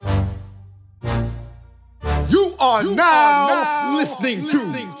are now listening to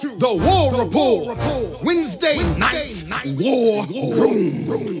the War Report, Wednesday night War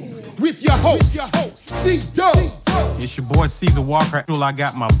Room, with your host, C-Dub. It's your boy Caesar Walker. I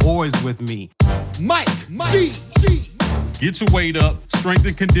got my boys with me. Mike G. Get your weight up, strength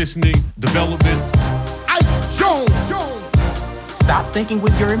and conditioning, development. Ike Jones. Stop thinking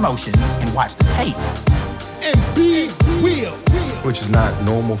with your emotions and watch the tape. And B Wil. Which is not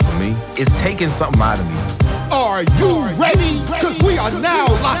normal for me. It's taking something out of me. Are you ready? Because we are now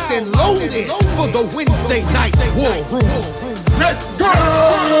locked and loaded for the Wednesday night War Room. Let's go!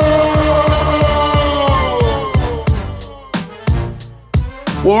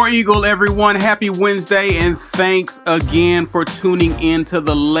 War Eagle, everyone. Happy Wednesday, and thanks again for tuning in to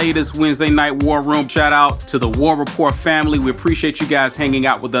the latest Wednesday Night War Room. Shout out to the War Report family. We appreciate you guys hanging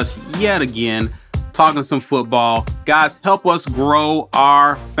out with us yet again, talking some football. Guys, help us grow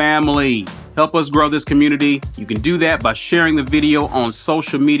our family. Help us grow this community. You can do that by sharing the video on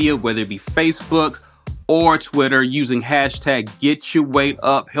social media, whether it be Facebook or Twitter, using hashtag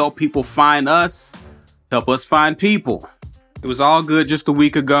 #GetYourWeightUp. Help people find us. Help us find people. It was all good just a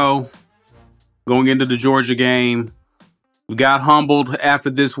week ago, going into the Georgia game. We got humbled after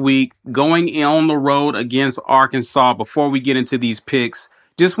this week, going in on the road against Arkansas. Before we get into these picks,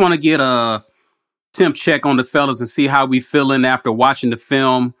 just want to get a temp check on the fellas and see how we feeling after watching the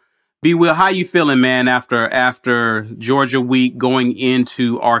film. B Wil, how you feeling, man, after Georgia week going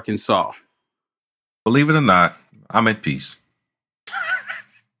into Arkansas? Believe it or not, I'm at peace.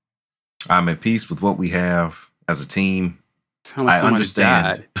 I'm at peace with what we have as a team. Like I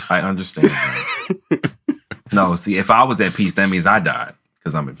understand. I understand. No, see, if I was at peace, that means I died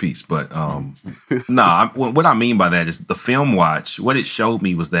because I'm at peace. But what I mean by that is the film watch. What it showed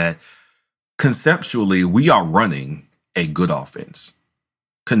me was that conceptually, we are running a good offense.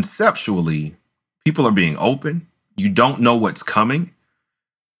 Conceptually, people are being open. You don't know what's coming.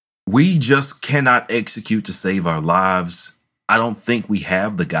 We just cannot execute to save our lives. I don't think we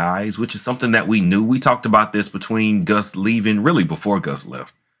have the guys, which is something that we knew. We talked about this between Gus leaving, really before Gus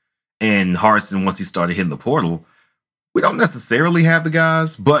left, and Harsin once he started hitting the portal. We don't necessarily have the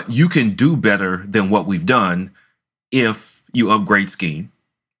guys, but you can do better than what we've done if you upgrade scheme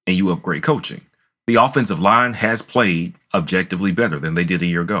and you upgrade coaching. The offensive line has played objectively better than they did a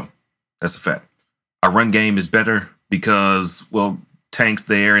year ago. That's a fact. Our run game is better because, well, Tank's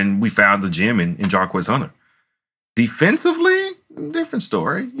there and we found the gym in Jarquez Hunter. Defensively, different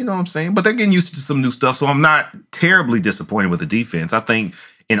story, you know what I'm saying? But they're getting used to some new stuff, so I'm not terribly disappointed with the defense. I think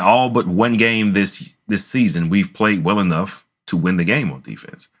in all but one game this season, we've played well enough to win the game on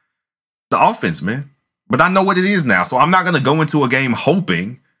defense. The offense, man. But I know what it is now, so I'm not going to go into a game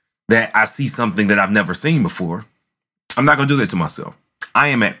hoping that I see something that I've never seen before. I'm not going to do that to myself. I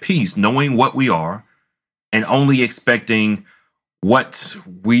am at peace knowing what we are and only expecting what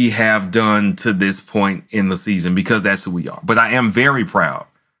we have done to this point in the season because that's who we are. But I am very proud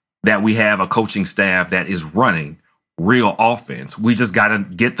that we have a coaching staff that is running real offense. We just got to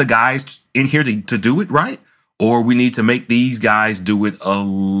get the guys in here to do it right, or we need to make these guys do it a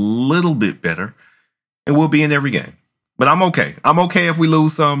little bit better, and we'll be in every game. But I'm okay. I'm okay if we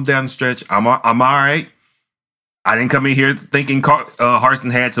lose some down the stretch. I'm all right. I didn't come in here thinking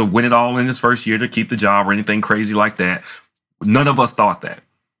Harsin had to win it all in his first year to keep the job or anything crazy like that. None of us thought that.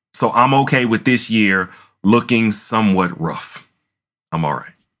 So I'm okay with this year looking somewhat rough. I'm all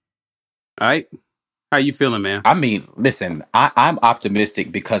right. All right. How you feeling, man? I mean, listen, I'm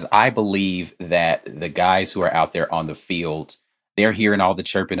optimistic because I believe that the guys who are out there on the field, they're hearing all the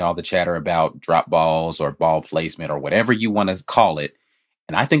chirping, all the chatter about drop balls or ball placement or whatever you want to call it.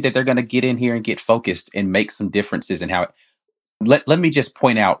 And I think that they're going to get in here and get focused and make some differences in how Let me just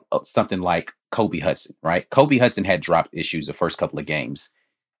point out something like Kobe Hudson, right? Kobe Hudson had dropped issues the first couple of games.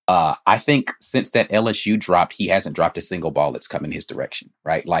 I think since that LSU dropped, he hasn't dropped a single ball that's come in his direction,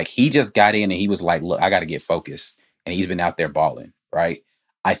 right? Like he just got in and he was like, look, I got to get focused. And he's been out there balling, right?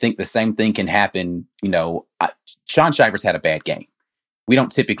 I think the same thing can happen. Sean Shivers had a bad game. We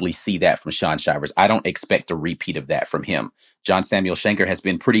don't typically see that from Sean Shivers. I don't expect a repeat of that from him. John Samuel Shenker has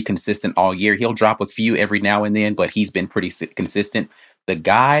been pretty consistent all year. He'll drop a few every now and then, but he's been pretty consistent. The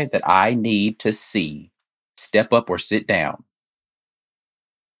guy that I need to see step up or sit down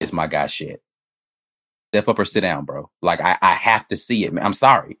is my guy Shit. Step up or sit down, bro. Like, I have to see it, man. I'm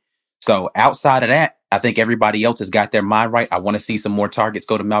sorry. So outside of that, I think everybody else has got their mind right. I want to see some more targets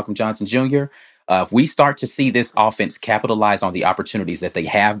go to Malcolm Johnson Jr. If we start to see this offense capitalize on the opportunities that they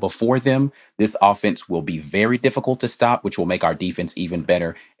have before them, this offense will be very difficult to stop, which will make our defense even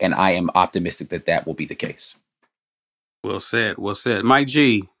better. And I am optimistic that that will be the case. Well said. Well said. Mike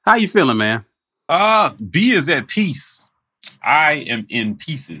G, how you feeling, man? B is at peace. I am in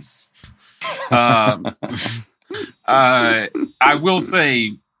pieces. I will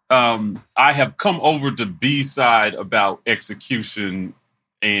say I have come over to B side about execution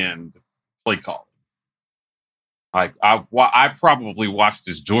and play calling. Like I probably watched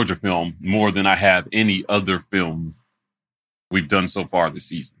this Georgia film more than I have any other film we've done so far this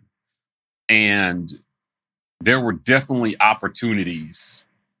season. And there were definitely opportunities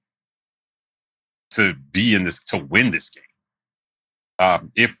to be in this, to win this game.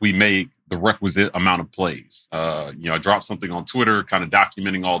 If we make the requisite amount of plays. I dropped something on Twitter kind of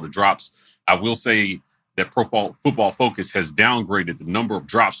documenting all the drops. I will say that Pro Football Focus has downgraded the number of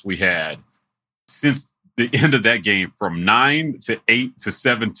drops we had since the end of that game from 9 to 8 to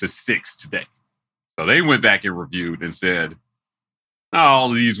 7 to 6 today. So they went back and reviewed and said, all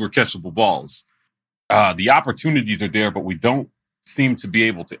of these were catchable balls. The opportunities are there, but we don't seem to be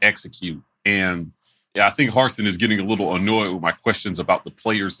able to execute. And I think Harsin is getting a little annoyed with my questions about the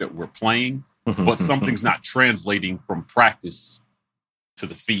players that we're playing, but something's not translating from practice to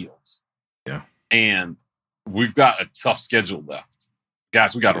the field. Yeah. And we've got a tough schedule left.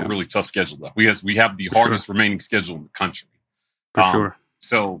 Guys, we got a really tough schedule left. We have the hardest remaining schedule in the country. For sure.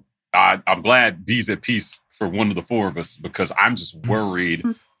 So I'm glad B's at peace for one of the four of us, because I'm just worried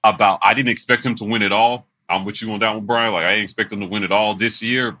about, I didn't expect him to win it all. I'm with you on that one, Brian. Like, I didn't expect him to win it all this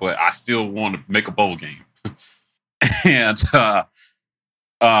year, but I still want to make a bowl game. And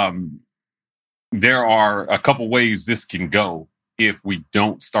there are a couple ways this can go if we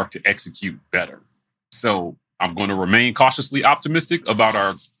don't start to execute better. So I'm going to remain cautiously optimistic about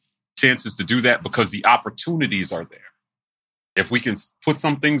our chances to do that, because the opportunities are there. If we can put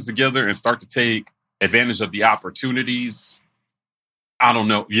some things together and start to take advantage of the opportunities, I don't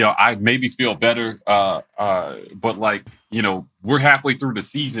know. I maybe feel better. But we're halfway through the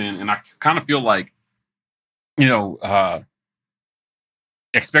season, and I kind of feel like,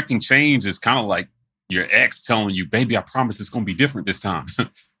 expecting change is kind of like your ex telling you, baby, I promise it's going to be different this time.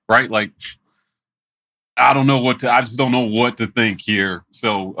 Right? Like, I just don't know what to think here.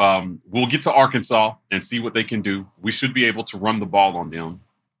 So we'll get to Arkansas and see what they can do. We should be able to run the ball on them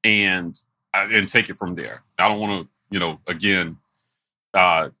and take it from there. I don't want to, again,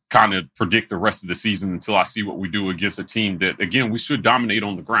 kind of predict the rest of the season until I see what we do against a team that, again, we should dominate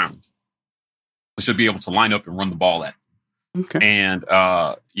on the ground. We should be able to line up and run the ball at them. Okay. And,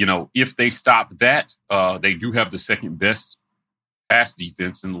 if they stop that, they do have the second best pass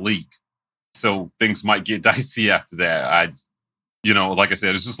defense in the league. So things might get dicey after that. Like I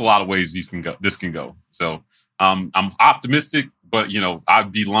said, there's just a lot of ways this can go. So I'm optimistic, but,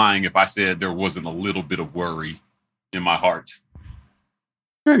 I'd be lying if I said there wasn't a little bit of worry in my heart.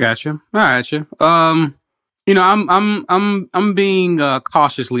 I got you. I'm being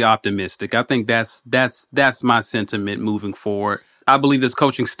cautiously optimistic. I think that's my sentiment moving forward. I believe this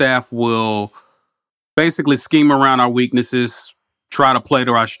coaching staff will basically scheme around our weaknesses, try to play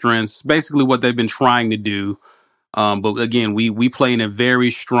to our strengths, basically what they've been trying to do. But again, we play in a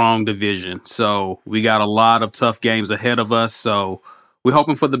very strong division. So we got a lot of tough games ahead of us. So we're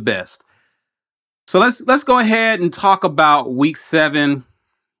hoping for the best. So let's go ahead and talk about week 7.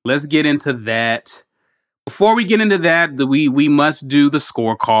 Let's get into that. Before we get into that, we must do the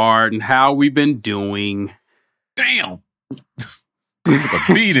scorecard and how we've been doing. Damn. Took a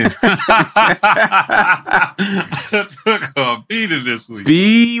beating. Took a beating this week.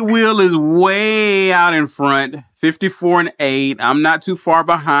 B Wil is way out in front, 54-8. I'm not too far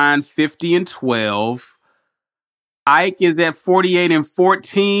behind, 50-12. Ike is at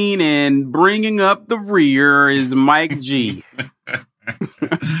 48-14, and bringing up the rear is Mike G.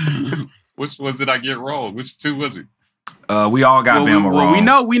 Which was it I get wrong? Which two was it? We all got Bama wrong.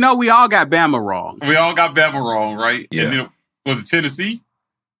 We know we all got Bama wrong. We all got Bama wrong, right? Yeah. And was it Tennessee?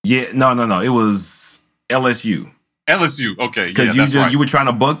 Yeah, no. It was LSU. LSU, okay. Because you were trying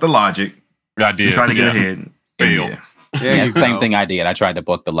to buck the logic. I did. You were trying to get ahead. Failed. That's the same thing I did. I tried to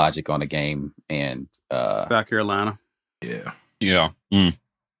buck the logic on the game, and South Carolina. Yeah. Yeah.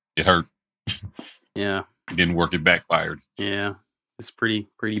 It hurt. Yeah. It didn't work. It backfired. Yeah. It's pretty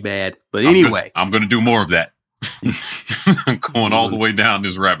bad. But anyway. I'm going to do more of that. I'm going all the way down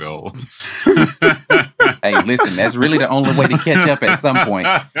this rabbit hole. Hey, listen, that's really the only way to catch up at some point.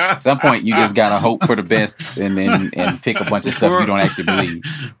 At some point, you just got to hope for the best and pick a bunch of stuff you don't actually believe.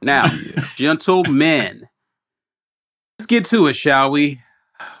 Now, gentlemen, let's get to it, shall we?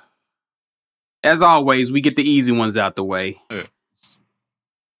 As always, we get the easy ones out the way. Yes.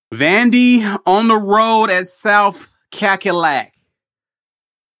 Vandy on the road at South Cackalack.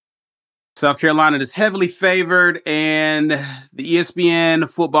 South Carolina is heavily favored, and the ESPN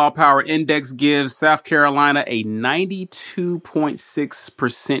Football Power Index gives South Carolina a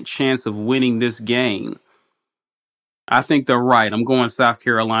 92.6% chance of winning this game. I think they're right. I'm going South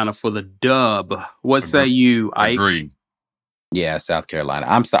Carolina for the dub. What say you, Ike? Agree. Yeah, South Carolina.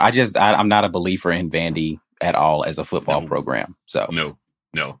 I'm not a believer in Vandy at all as a football program. So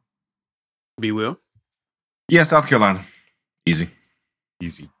No. B Wil? Yeah, South Carolina. Easy.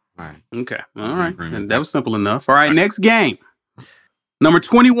 All right. Okay. All right. And that was simple enough. All right. Next game. Number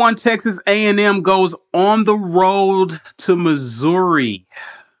 21, Texas A&M goes on the road to Missouri.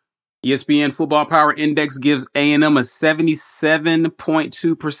 ESPN Football Power Index gives A&M a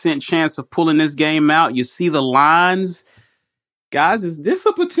 77.2% chance of pulling this game out. You see the lines. Guys, is this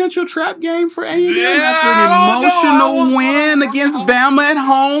a potential trap game for A&M after an emotional win against Bama at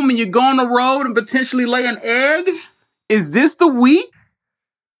home and you go on the road and potentially lay an egg? Is this the week?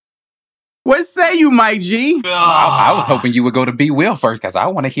 What say you, Mike G? I was hoping you would go to B Wil first because I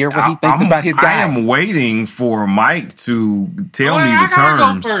want to hear what he thinks about his guy. I am waiting for Mike to tell me the I gotta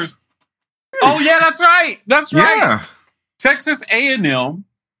terms. go first. Oh yeah, that's right. That's right. Yeah. Texas A&M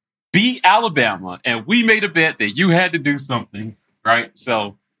beat Alabama, and we made a bet that you had to do something, right?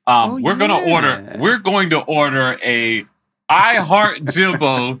 So we're going to order a I Heart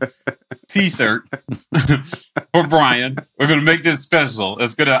Jimbo t-shirt for Brian. We're going to make this special.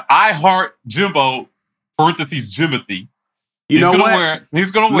 It's going to I Heart Jimbo parentheses Jimothy. You know what?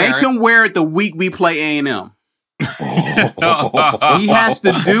 He's going to wear it. Make him wear it the week we play A&M. He has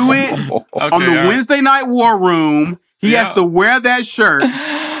to do it on the Wednesday Night War Room. He has to wear that shirt.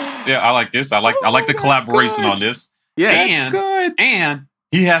 Yeah, I like this. I like the collaboration on this. Yeah, that's good. And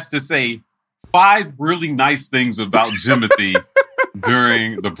he has to say 5 really nice things about Jimothy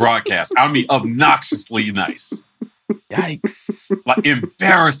during the broadcast. I mean, obnoxiously nice. Yikes! Like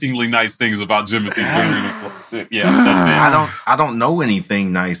embarrassingly nice things about Jimothy during the. Yeah, that's it. I don't know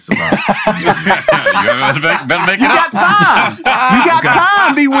anything nice about. You better make it up. You got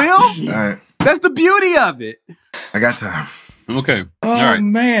time, B Wil. All right, That's the beauty of it. I got time. Okay. Oh All right.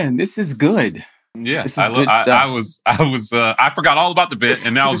 man, this is good. Yeah, This is good stuff. I forgot all about the bet,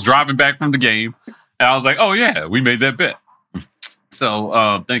 and now I was driving back from the game, and I was like, "Oh yeah, we made that bet."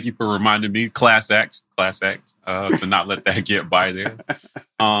 So thank you for reminding me. Class act, to not let that get by there.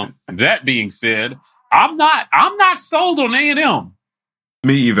 That being said, I'm not sold on A&M.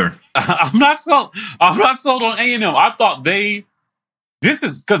 Me either. I'm not sold on A&M. I thought this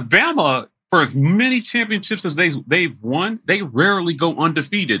is because Bama, for as many championships as they've won, they rarely go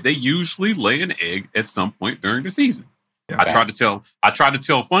undefeated. They usually lay an egg at some point during the season. Yeah, I tried to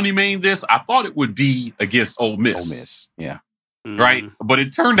tell Funny Mane this. I thought it would be against Ole Miss. Yeah. Right? But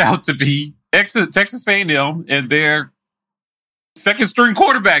it turned out to be Texas A&M and their second string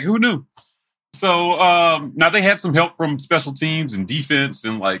quarterback. Who knew? So now they had some help from special teams and defense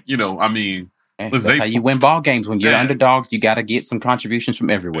and That's how you win ball games. When you're underdog, you got to get some contributions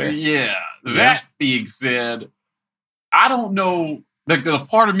from everywhere. Yeah. That being said, I don't know. The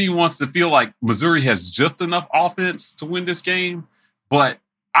part of me wants to feel like Missouri has just enough offense to win this game, but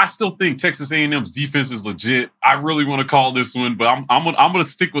I still think Texas A&M's defense is legit. I really want to call this one, but I'm going to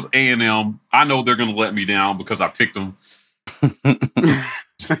stick with A&M. I know they're going to let me down because I picked them.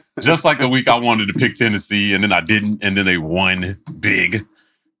 Just like the week I wanted to pick Tennessee, and then I didn't, and then they won big.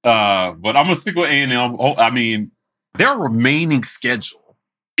 But I'm going to stick with A&M. I mean, their remaining schedule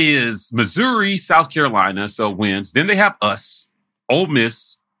is Missouri, South Carolina, so wins. Then they have us, Ole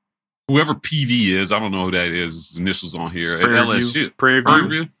Miss, whoever PV is. I don't know who that is. His initials on here. At LSU. Prairie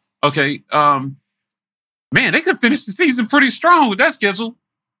View. Okay. Man, they could finish the season pretty strong with that schedule.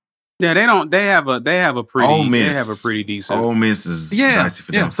 Yeah, they have a pretty decent. Ole Miss is nice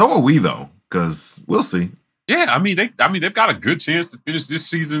for them. So are we though, because we'll see. Yeah, I mean they've got a good chance to finish this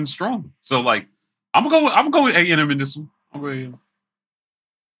season strong. So I'm gonna go with A&M in this one.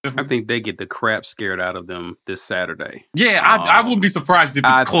 I think they get the crap scared out of them this Saturday. Yeah, I wouldn't be surprised if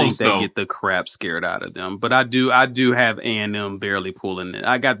it's close. I think they get the crap scared out of them, but I do have A&M barely pulling it.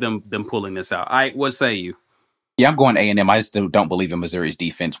 I got them pulling this out. What say you? Yeah, I'm going A&M. I just don't believe in Missouri's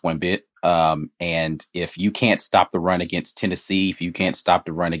defense one bit. And if you can't stop the run against Tennessee, if you can't stop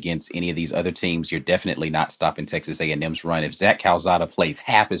the run against any of these other teams, you're definitely not stopping Texas A&M's run. If Zach Calzada plays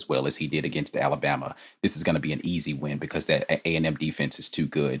half as well as he did against Alabama, this is going to be an easy win because that A&M defense is too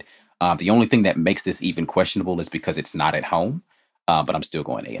good. The only thing that makes this even questionable is because it's not at home, but I'm still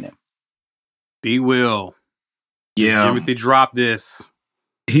going A&M. B Wil. Yeah. Jimothy dropped this.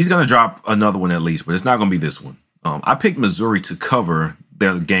 He's going to drop another one at least, but it's not going to be this one. I picked Missouri to cover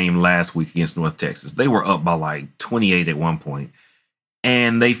their game last week against North Texas. They were up by like 28 at one point.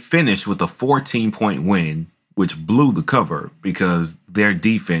 And they finished with a 14-point win, which blew the cover because their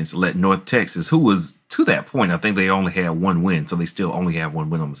defense let North Texas, who was to that point, I think they only had one win, so they still only have one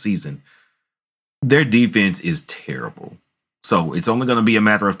win on the season. Their defense is terrible. So it's only going to be a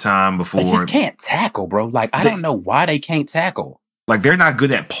matter of time before... They just can't tackle, bro. Like, I don't know why they can't tackle. Like, they're not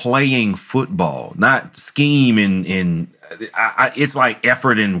good at playing football, not scheme and it's like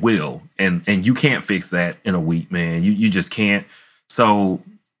effort and will. And you can't fix that in a week, man. You just can't. So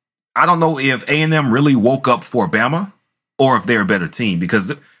I don't know if A&M really woke up for Bama or if they're a better team,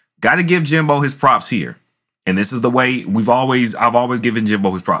 because got to give Jimbo his props here. And this is the way I've always given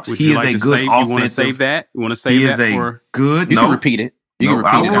Jimbo his props. He is a good offensive. You want to save that? You want to save that for... good... You can repeat it.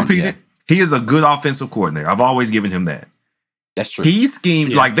 I will repeat it. He is a good offensive coordinator. I've always given him that. That's true. He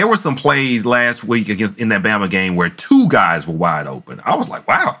schemed, like, there were some plays last week in that Bama game where two guys were wide open. I was like,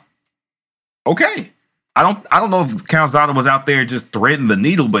 wow. Okay. I don't know if Calzada was out there just threading the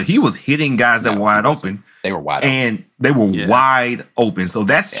needle, but he was hitting guys that were wide open. They were wide open. And they were wide open. So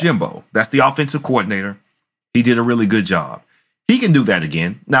that's Jimbo. That's the offensive coordinator. He did a really good job. He can do that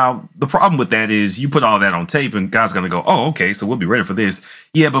again. Now, the problem with that is you put all that on tape and guys are going to go, oh, okay, so we'll be ready for this.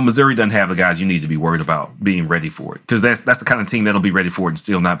 Yeah, but Missouri doesn't have the guys you need to be worried about being ready for it, because that's the kind of team that'll be ready for it and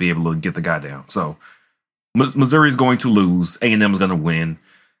still not be able to get the guy down. So Missouri's going to lose. A&M is going to win.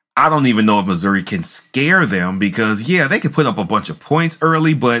 I don't even know if Missouri can scare them because, yeah, they could put up a bunch of points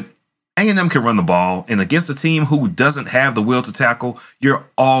early, but A&M can run the ball. And against a team who doesn't have the will to tackle, you're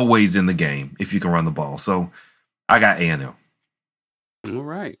always in the game if you can run the ball. So I got A&M. All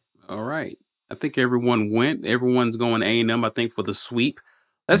right. I think everyone went. Everyone's going A&M, I think, for the sweep.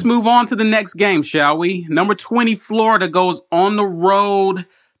 Let's move on to the next game, shall we? Number 20, Florida goes on the road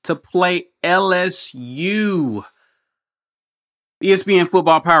to play LSU. ESPN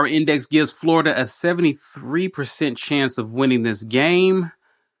Football Power Index gives Florida a 73% chance of winning this game.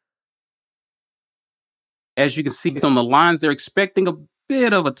 As you can see on the lines, they're expecting a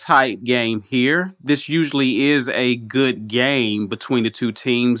bit of a tight game here. This usually is a good game between the two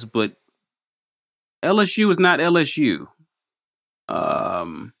teams, but LSU is not LSU.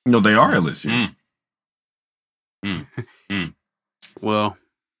 No, they are LSU. Well,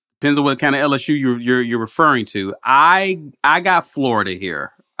 depends on what kind of LSU you're referring to. I got Florida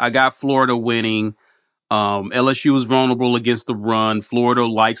here. I got Florida winning. LSU is vulnerable against the run. Florida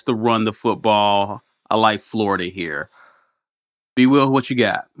likes to run the football. I like Florida here. B Wil, what you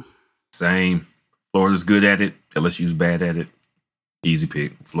got? Same. Florida's good at it. LSU's bad at it. Easy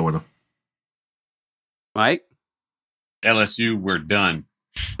pick. Florida. Mike? LSU, we're done.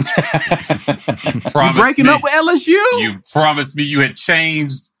 You breaking up with LSU? You promised me you had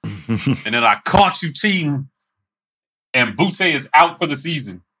changed, and then I caught you cheating, and Butte is out for the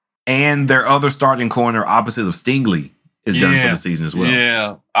season. And their other starting corner opposite of Stingley is done for the season as well.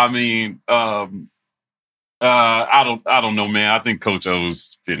 Yeah. I mean, I don't know, man. I think Coach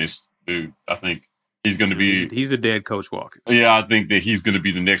O's finished, dude. I think he's going to be... He's a dead Coach Walker. Yeah, I think that he's going to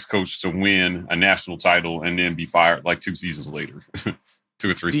be the next coach to win a national title and then be fired like 2 seasons later. 2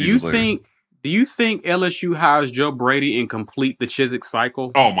 or 3 seasons later. Do you think LSU hires Joe Brady and complete the Chiswick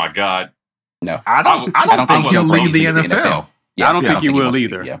cycle? Oh, my God. No. I don't think he'll leave the NFL. Yeah, I don't think he will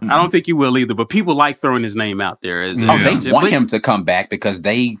either. Yeah. I don't think he will either, but people like throwing his name out there. They want him to come back because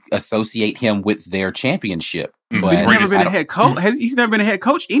they associate him with their championship. But he's never been a head coach. He's never been a head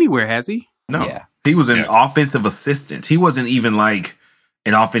coach anywhere, has he? No. Yeah. He was an offensive assistant. He wasn't even like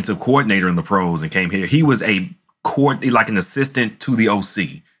an offensive coordinator in the pros and came here. He was like an assistant to the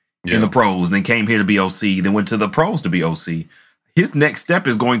OC in the pros, and then came here to be OC, then went to the pros to be OC. His next step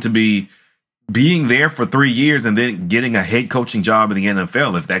is going to be being there for 3 years and then getting a head coaching job in the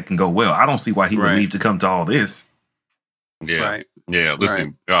NFL if that can go well. I don't see why he would leave to come to all this. Yeah. Right. Yeah.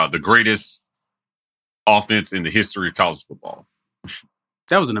 Listen, the greatest offense in the history of college football.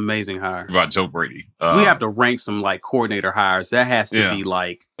 That was an amazing hire. About Joe Brady. We have to rank some like coordinator hires. That has to be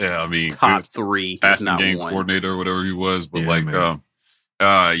like top 3. Passing game coordinator or whatever he was. But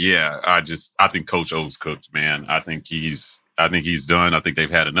I think Coach O's cooked, man. I think he's done. I think they've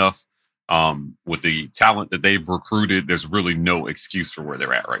had enough. With the talent that they've recruited, there's really no excuse for where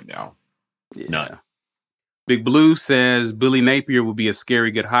they're at right now. Yeah. None. Big Blue says Billy Napier would be a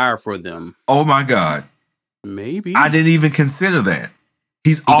scary good hire for them. Oh my God. Maybe. I didn't even consider that.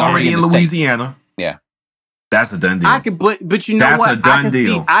 He's already in Louisiana. Yeah. That's a done deal. But you know That's what? A done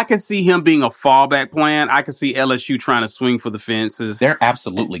deal. I can see him being a fallback plan. I can see LSU trying to swing for the fences. They're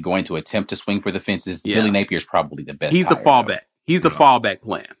absolutely going to attempt to swing for the fences. Yeah. Billy Napier's probably the best. He's the fallback. Though. He's the fallback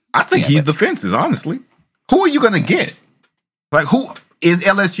plan. I think he's the fences, honestly. Who are you going to get? Like, who is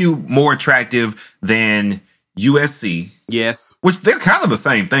LSU more attractive than USC. Yes. Which they're kind of the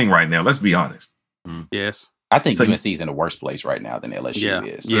same thing right now. Let's be honest. Yes. I think USC is in a worse place right now than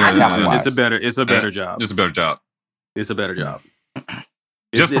LSU is. Yeah, Talent-wise. it's a better job. It's a better job. It's a better job.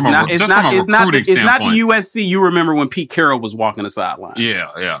 Just from a recruiting standpoint. It's not the USC you remember when Pete Carroll was walking the sidelines.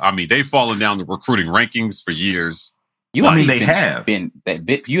 Yeah. I mean, they've fallen down the recruiting rankings for years. USC's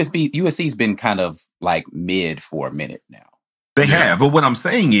been kind of like mid for a minute now. They have. But what I'm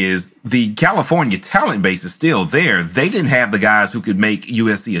saying is the California talent base is still there. They didn't have the guys who could make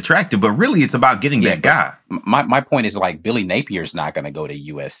USC attractive, but really it's about getting that guy. My point is like Billy Napier's not going to go to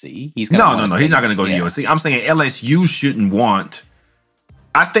USC. He's no. He's not going to go to USC. I'm saying LSU shouldn't want.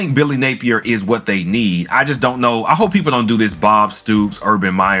 I think Billy Napier is what they need. I just don't know. I hope people don't do this Bob Stoops,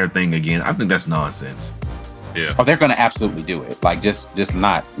 Urban Meyer thing again. I think that's nonsense. Yeah. Oh, they're going to absolutely do it. Like, just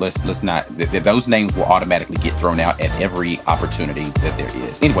not. Let's not. Those names will automatically get thrown out at every opportunity that there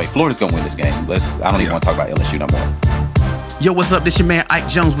is. Anyway, Florida's going to win this game. I don't even want to talk about LSU no more. Yo, what's up? This your man Ike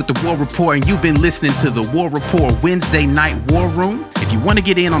Jones with the War Report, and you've been listening to the War Report Wednesday Night War Room. If you want to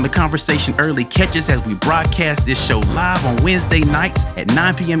get in on the conversation early, catch us as we broadcast this show live on Wednesday nights at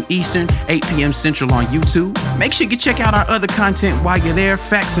 9 p.m. Eastern, 8 p.m. Central on YouTube. Make sure you check out our other content while you're there.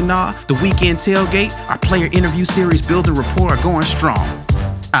 Facts and All, The Weekend Tailgate, our player interview series, Building Rapport, are going strong. All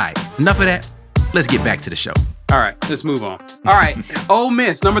right, enough of that. Let's get back to the show. All right, let's move on. All right, Ole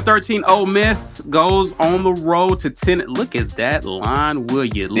Miss, number 13, Ole Miss goes on the road to 10. Look at that line, will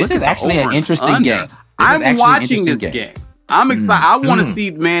you? This is actually an interesting game. I'm watching this game. I'm excited. I want to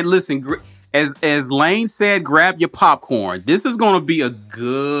see, man, listen, as Lane said, grab your popcorn. This is going to be a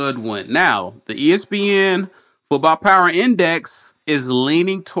good one. Now, the ESPN Football Power Index is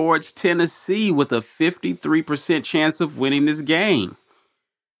leaning towards Tennessee with a 53% chance of winning this game.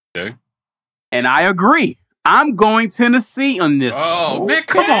 Okay. And I agree. I'm going Tennessee on this one. Oh, man,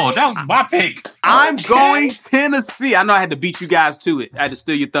 come on. That was my pick. I'm going Tennessee. I know I had to beat you guys to it. I had to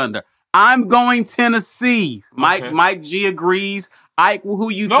steal your thunder. I'm going Tennessee. Mike G agrees. Ike, who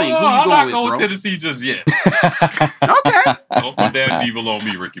you think? Who you I'm going not with, going bro? Tennessee just yet. Okay. Don't put that evil on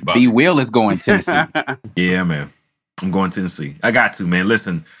me, Ricky Bobby. B Wil is going Tennessee. Yeah, man. I'm going Tennessee. I got to, man.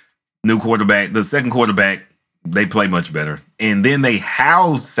 Listen, new quarterback, the second quarterback, they play much better. And then they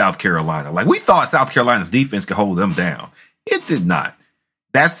housed South Carolina. Like, we thought South Carolina's defense could hold them down. It did not.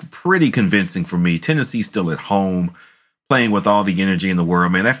 That's pretty convincing for me. Tennessee's still at home, playing with all the energy in the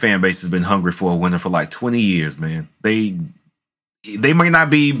world, man. That fan base has been hungry for a winner for like 20 years, man. They may not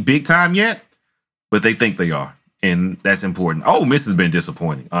be big time yet, but they think they are. And that's important. Ole Miss has been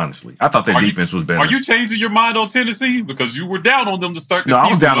disappointing, honestly. I thought their defense was better. Are you changing your mind on Tennessee? Because you were down on them to start the season. No,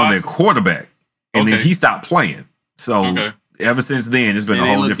 I was down on their quarterback. And then he stopped playing. So ever since then, it's been a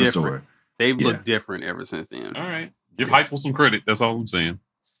whole different story. They've looked different ever since then. All right. Give Heupel some credit. That's all I'm saying.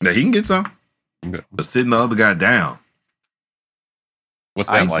 Yeah, he can get some. Okay. But sitting the other guy down. What's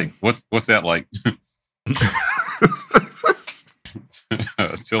that like? What's that like?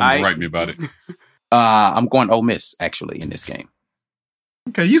 Tell him to write me about it. I'm going Ole Miss, actually, in this game.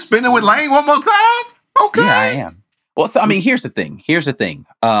 Okay, you spinning with Lane one more time? Okay. Yeah, I am. Well, so, I mean, here's the thing.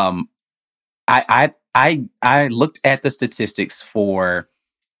 I looked at the statistics for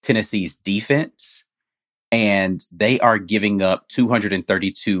Tennessee's defense, and they are giving up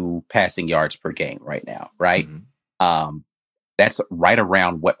 232 passing yards per game right now, right? Mm-hmm. That's right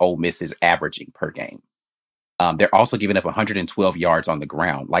around what Ole Miss is averaging per game. They're also giving up 112 yards on the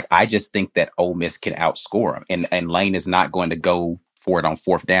ground. Like, I just think that Ole Miss can outscore them, and Lane is not going to go for it on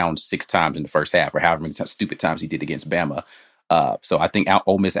fourth down 6 times in the first half, or however many stupid times he did against Bama. So I think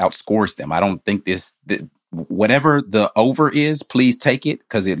Ole Miss outscores them. I don't think whatever the over is, please take it,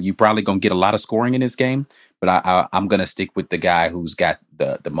 because you're probably going to get a lot of scoring in this game. But I'm going to stick with the guy who's got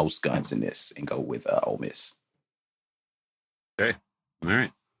the most guns in this and go with Ole Miss. Okay. All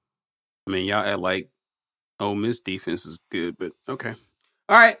right. I mean, y'all act like Ole Miss defense is good, but okay.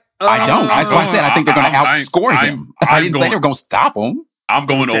 All right. I don't. That's why I said I think they're going to outscore them. I didn't say they were going to stop them. I'm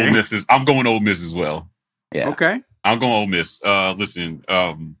going Ole Miss. I'm going Ole Miss as well. Yeah. Okay. I'm going Ole Miss. Listen,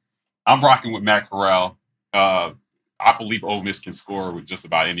 I'm rocking with Matt Corral. I believe Ole Miss can score with just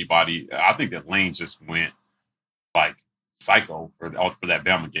about anybody. I think that Lane just went like psycho for that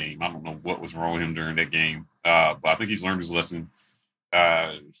Bama game. I don't know what was wrong with him during that game, but I think he's learned his lesson.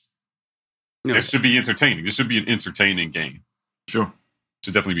 It should be entertaining. This should be an entertaining game. Sure.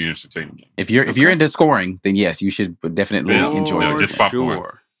 Should definitely be an entertaining game. If you're into scoring, then yes, you should definitely enjoy it.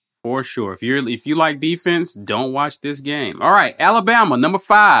 For sure. If you like defense, don't watch this game. All right, Alabama, number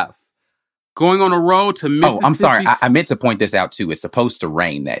 5. Going on the road to Mississippi. Oh, I'm sorry. I meant to point this out too. It's supposed to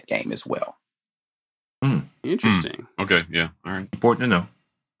rain that game as well. Interesting. Okay, yeah. All right. Important to know.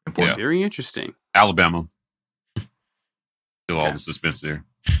 Very interesting. Alabama. Still all the suspense there.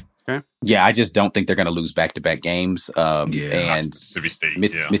 Okay. Yeah, I just don't think they're going to lose back-to-back games. And Mississippi State.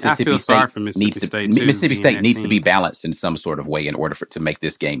 Mississippi I feel State sorry for Mississippi State, too, Mississippi being State that needs to be team. balanced in some sort of way in order to make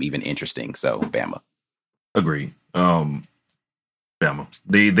this game even interesting. So, Bama. Agreed. Bama.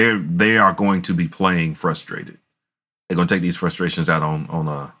 They are going to be playing frustrated. They're going to take these frustrations out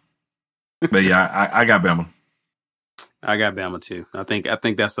on. But yeah, I got Bama. I got Bama too. I think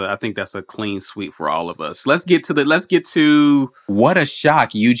that's a clean sweep for all of us. Let's get to What a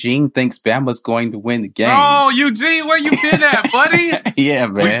shock. Eugene thinks Bama's going to win the game. Oh, Eugene, where you been at, buddy? Yeah,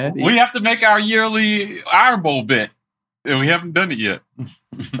 man. We have to make our yearly Iron Bowl bet, and we haven't done it yet.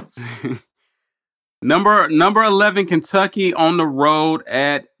 number 11 Kentucky on the road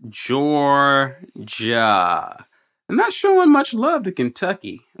at Georgia. I'm not showing much love to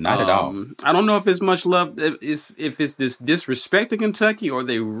Kentucky. Not at all. I don't know if it's much love, if it's this disrespect to Kentucky or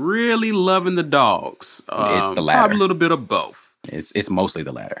they really loving the dogs. It's the latter. Probably a little bit of both. It's mostly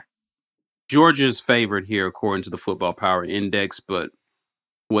the latter. Georgia's favored here according to the Football Power Index, but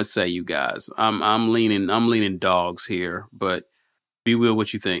what say you guys? I'm leaning dogs here, but B Wil,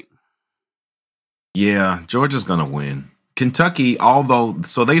 what you think? Yeah, Georgia's going to win. Kentucky,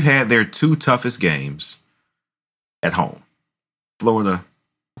 so they've had their two toughest games at home. Florida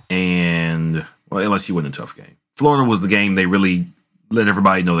and, LSU wasn't a tough game. Florida was the game they really let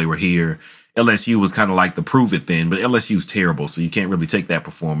everybody know they were here. LSU was kind of like the prove it then, but LSU's terrible, so you can't really take that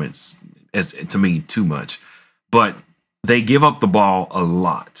performance as to me too much. But they give up the ball a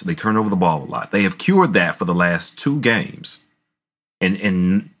lot. They turn over the ball a lot. They have cured that for the last two games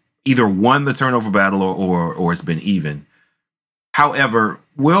and either won the turnover battle or it's been even. However,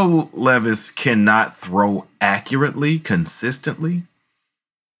 Will Levis cannot throw accurately, consistently.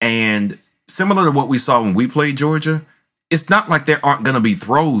 And similar to what we saw when we played Georgia, it's not like there aren't going to be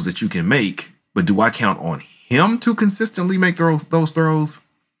throws that you can make, but do I count on him to consistently make those throws?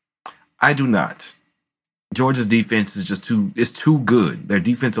 I do not. Georgia's defense is just too good. Their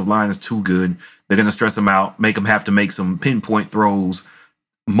defensive line is too good. They're going to stress them out, make them have to make some pinpoint throws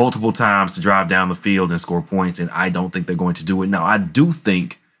multiple times to drive down the field and score points, and I don't think they're going to do it. Now, I do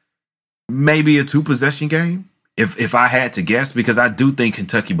think maybe a 2-possession game, if I had to guess, because I do think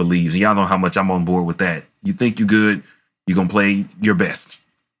Kentucky believes, and y'all know how much I'm on board with that. You think you're good, you're going to play your best.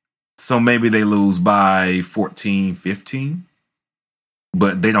 So maybe they lose by 14, 15,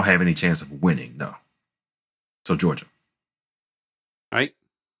 but they don't have any chance of winning, no. So Georgia. Right.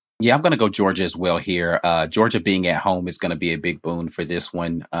 Yeah, I'm going to go Georgia as well here. Georgia being at home is going to be a big boon for this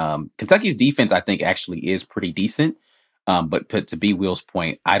one. Kentucky's defense, I think, actually is pretty decent. But to B Wil's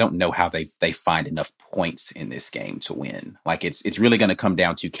point, I don't know how they find enough points in this game to win. Like it's really going to come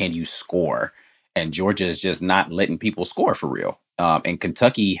down to, can you score? And Georgia is just not letting people score for real. And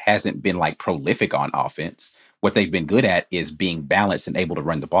Kentucky hasn't been like prolific on offense. What they've been good at is being balanced and able to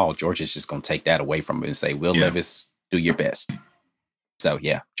run the ball. Georgia's just going to take that away from them and say, Will Levis, do your best. So,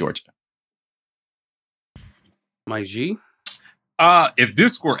 yeah, Georgia. Mike G? If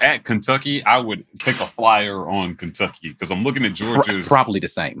this were at Kentucky, I would take a flyer on Kentucky because I'm looking at Georgia's. Probably the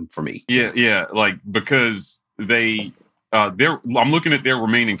same for me. Yeah, like because I'm looking at their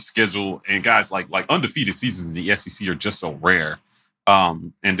remaining schedule, and guys like undefeated seasons in the SEC are just so rare.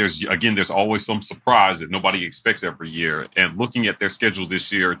 And there's always some surprise that nobody expects every year. And looking at their schedule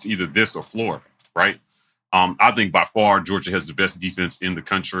this year, it's either this or Florida, right? I think by far Georgia has the best defense in the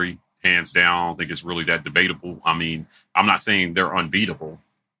country, hands down. I don't think it's really that debatable. I mean, I'm not saying they're unbeatable,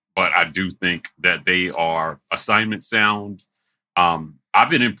 but I do think that they are assignment sound. I've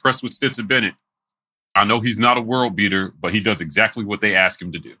been impressed with Stetson Bennett. I know he's not a world beater, but he does exactly what they ask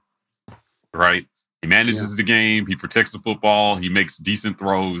him to do, right? He manages the game. He protects the football. He makes decent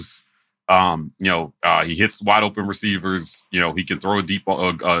throws. He hits wide open receivers. He can throw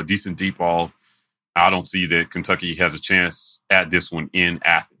a decent deep ball. I don't see that Kentucky has a chance at this one in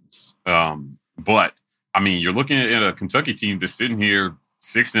Athens. But I mean, you're looking at a Kentucky team that's sitting here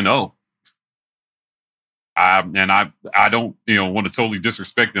 6-0. I don't, want to totally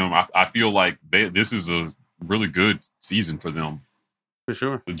disrespect them. I feel like this is a really good season for them. For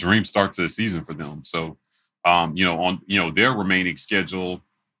sure. The dream start to the season for them. So, on their remaining schedule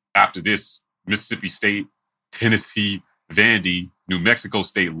after this, Mississippi State, Tennessee, Vandy, New Mexico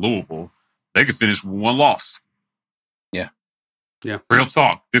State, Louisville, they could finish with one loss. Yeah. Real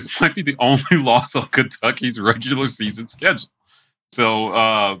talk. This might be the only loss on Kentucky's regular season schedule. So,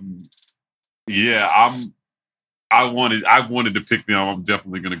 I wanted to pick them. I'm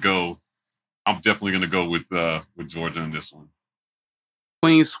definitely going to go with Georgia in this one.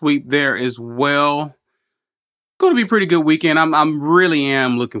 Clean sweep there as well. Going to be a pretty good weekend. I'm really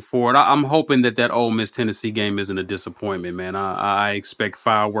am looking forward. I'm hoping that Ole Miss Tennessee game isn't a disappointment, man. I expect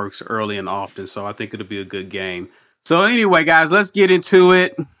fireworks early and often, so I think it'll be a good game. So anyway, guys, let's get into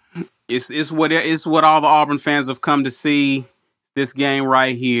it. It's what all the Auburn fans have come to see. This game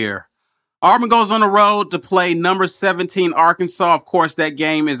right here. Auburn goes on the road to play number 17 Arkansas. Of course, that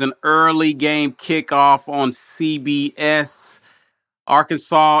game is an early game kickoff on CBS.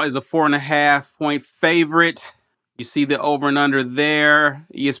 Arkansas is a 4.5-point favorite. You see the over and under there.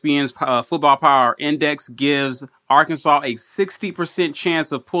 ESPN's Football Power Index gives Arkansas a 60%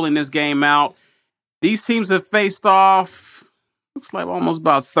 chance of pulling this game out. These teams have faced off, looks like almost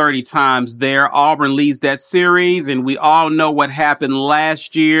about 30 times there. Auburn leads that series, and we all know what happened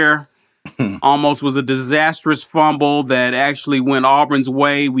last year. Almost was a disastrous fumble that actually went Auburn's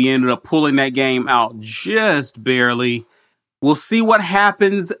way. We ended up pulling that game out just barely. We'll see what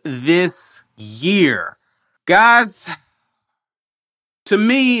happens this year. Guys, to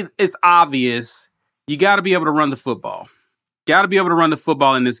me, it's obvious. You got to be able to run the football. Got to be able to run the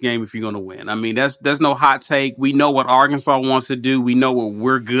football in this game if you're going to win. I mean, there's no hot take. We know what Arkansas wants to do. We know what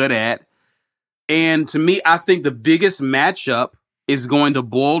we're good at. And to me, I think the biggest matchup is going to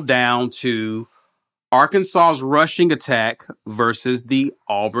boil down to Arkansas's rushing attack versus the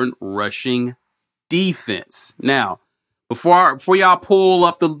Auburn rushing defense. Now, before y'all pull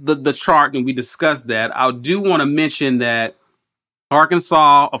up the chart and we discuss that, I do want to mention that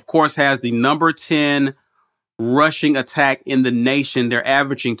Arkansas, of course, has the number 10 rushing attack in the nation. They're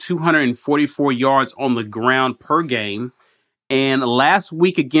averaging 244 yards on the ground per game. And last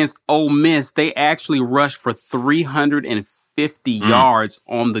week against Ole Miss, they actually rushed for 350 yards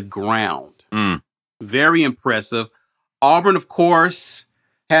on the ground. Very impressive. Auburn, of course,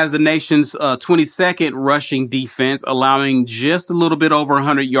 has the nation's 22nd rushing defense, allowing just a little bit over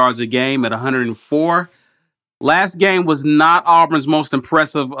 100 yards a game at 104. Last game was not Auburn's most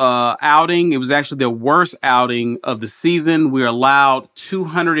impressive outing. It was actually their worst outing of the season. We allowed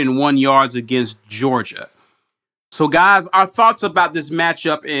 201 yards against Georgia. So, guys, our thoughts about this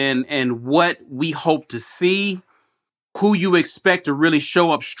matchup and what we hope to see, who you expect to really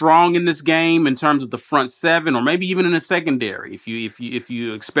show up strong in this game in terms of the front seven, or maybe even in the secondary. If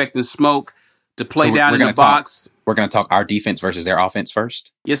you expecting Smoke to play down in the box, we're going to talk our defense versus their offense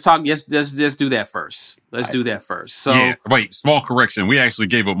first. Let's do that first. Do that first. So, yeah, wait, small correction. We actually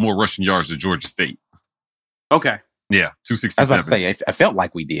gave up more rushing yards to Georgia State. Okay. Yeah, 267. I was about to say, I felt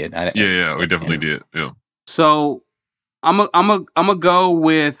like we did. Yeah, we definitely did. Yeah. So I'm gonna go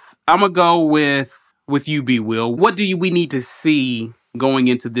with you, B Wil. What do we need to see going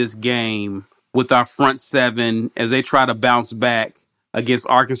into this game with our front seven as they try to bounce back against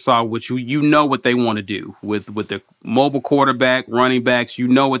Arkansas, which you know what they want to do with the mobile quarterback, running backs. You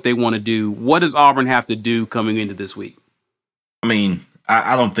know what they want to do. What does Auburn have to do coming into this week? I mean,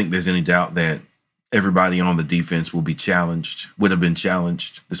 I don't think there's any doubt that everybody on the defense would have been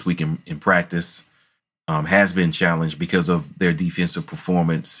challenged this week in practice. Has been challenged because of their defensive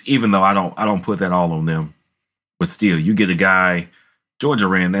performance, even though I don't put that all on them. But still, you get a guy, Georgia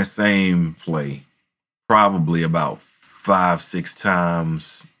ran that same play probably about 5-6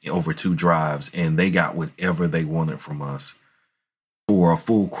 times over 2 drives, and they got whatever they wanted from us for a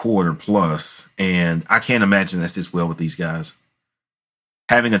full quarter plus. And I can't imagine that sits well with these guys.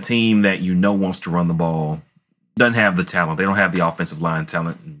 Having a team that wants to run the ball doesn't have the talent. They don't have the offensive line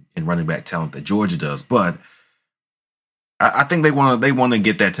talent and running back talent that Georgia does. But I think they want to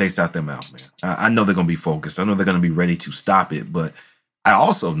get that taste out their mouth, man. I know they're going to be focused. I know they're going to be ready to stop it. But I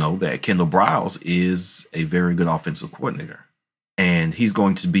also know that Kendall Briles is a very good offensive coordinator. And he's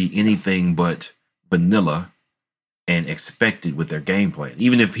going to be anything but vanilla and expected with their game plan.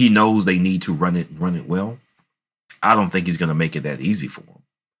 Even if he knows they need to run it well, I don't think he's going to make it that easy for them,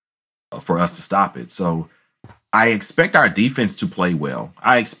 for us to stop it. So I expect our defense to play well.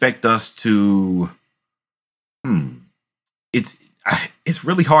 I expect us to. It's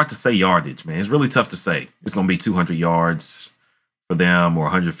really hard to say yardage, man. It's really tough to say. It's going to be 200 yards for them, or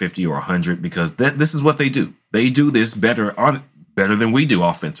 150 or 100, because this is what they do. They do this better than we do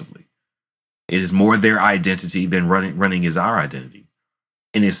offensively. It is more their identity than running is our identity.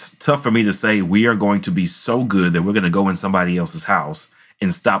 And it's tough for me to say we are going to be so good that we're going to go in somebody else's house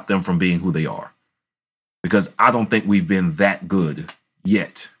and stop them from being who they are. Because I don't think we've been that good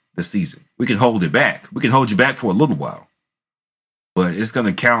yet this season. We can hold it back. We can hold you back for a little while. But it's going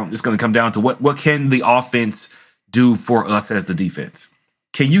to count. It's going to come down to what can the offense do for us as the defense.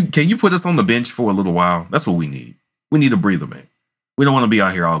 Can you put us on the bench for a little while? That's what we need. We need a breather, man. We don't want to be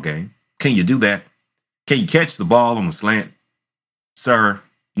out here all game. Can you do that? Can you catch the ball on the slant? Sir,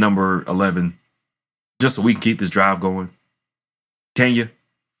 number 11, just so we can keep this drive going? Can you?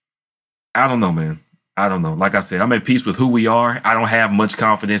 I don't know, man. I don't know. Like I said, I'm at peace with who we are. I don't have much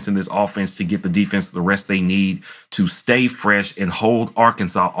confidence in this offense to get the defense the rest they need to stay fresh and hold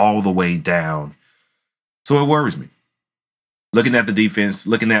Arkansas all the way down. So it worries me. Looking at the defense,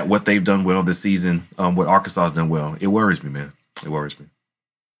 looking at what they've done well this season, what Arkansas has done well, it worries me, man. It worries me.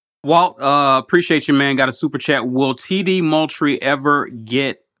 Walt, appreciate you, man. Got a super chat. Will TD Moultrie ever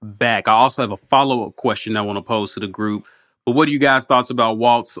get back? I also have a follow-up question I want to pose to the group. But what are you guys' thoughts about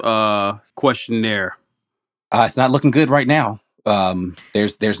Walt's question there? It's not looking good right now.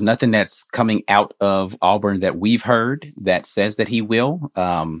 There's nothing that's coming out of Auburn that we've heard that says that he will.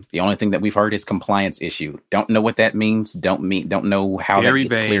 The only thing that we've heard is compliance issue. Don't know what that means. Don't know how Very that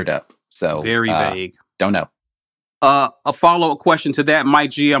gets vague. cleared up. So Very vague. Don't know. A follow-up question to that,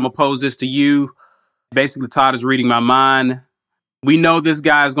 Mike G, I'm going to pose this to you. Basically, Todd is reading my mind. We know this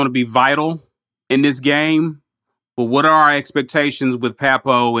guy is going to be vital in this game, but what are our expectations with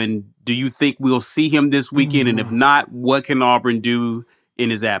Papo, and do you think we'll see him this weekend? And if not, what can Auburn do in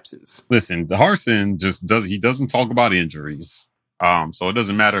his absence? Listen, the Harsin doesn't talk about injuries. So it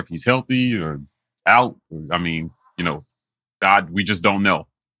doesn't matter if he's healthy or out. I mean, we just don't know.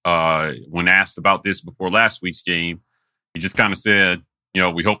 When asked about this before last week's game, he just kind of said,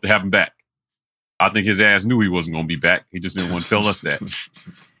 we hope to have him back. I think his ass knew he wasn't going to be back. He just didn't want to tell us that.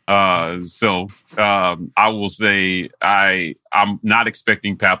 So I will say I'm not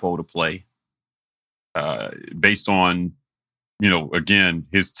expecting Papo to play based on, again,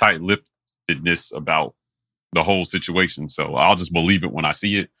 his tight-lippedness about the whole situation. So I'll just believe it when I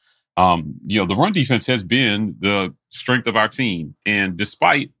see it. The run defense has been the strength of our team. And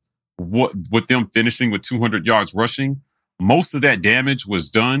despite with them finishing with 200 yards rushing, most of that damage was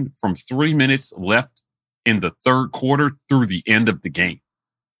done from 3 minutes left in the third quarter through the end of the game.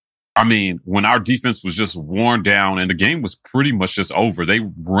 I mean, when our defense was just worn down and the game was pretty much just over, they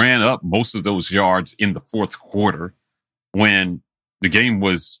ran up most of those yards in the fourth quarter when the game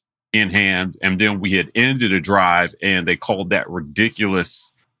was in hand. And then we had ended a drive and they called that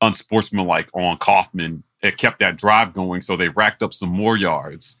ridiculous unsportsmanlike on Kaufman. It kept that drive going, so they racked up some more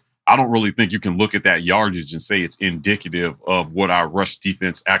yards. I don't really think you can look at that yardage and say it's indicative of what our rush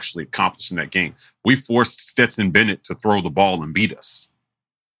defense actually accomplished in that game. We forced Stetson Bennett to throw the ball and beat us.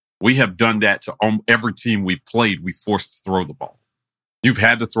 We have done that to every team we played. We forced to throw the ball. You've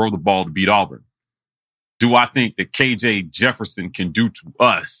had to throw the ball to beat Auburn. Do I think that KJ Jefferson can do to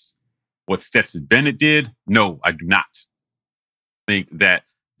us what Stetson Bennett did? No, I do not. I think that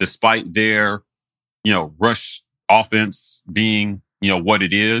despite their, rush offense being, what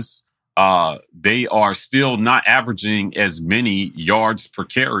it is, they are still not averaging as many yards per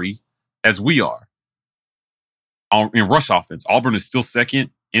carry as we are. In rush offense, Auburn is still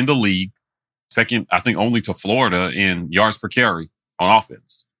second in the league. Second, I think, only to Florida in yards per carry on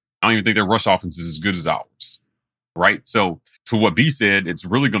offense. I don't even think their rush offense is as good as ours. Right? So to what B said, it's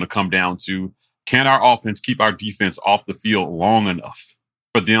really going to come down to, can our offense keep our defense off the field long enough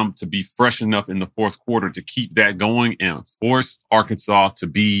for them to be fresh enough in the fourth quarter to keep that going and force Arkansas to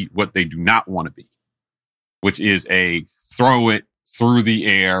be what they do not want to be, which is a throw it through the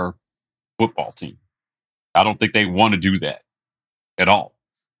air football team. I don't think they want to do that at all.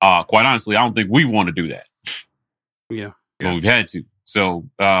 Quite honestly, I don't think we want to do that. Yeah. But we've had to. So,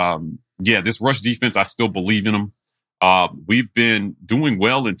 this rush defense, I still believe in them. We've been doing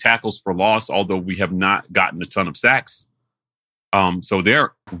well in tackles for loss, although we have not gotten a ton of sacks. So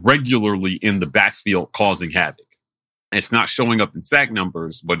they're regularly in the backfield causing havoc. It's not showing up in sack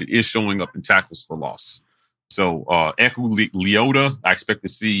numbers, but it is showing up in tackles for loss. So Eku Leota, I expect to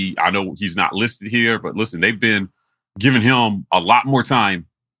see, I know he's not listed here, but listen, they've been giving him a lot more time.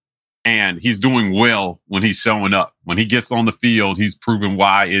 And he's doing well when he's showing up. When he gets on the field, he's proven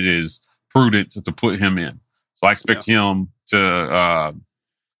why it is prudent to put him in. So I expect him to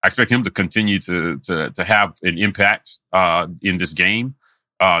continue to have an impact in this game,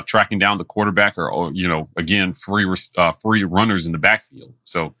 tracking down the quarterback or again free runners in the backfield.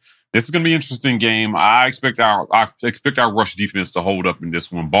 So this is going to be an interesting game. I expect our rush defense to hold up in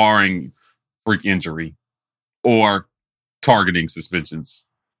this one, barring freak injury or targeting suspensions.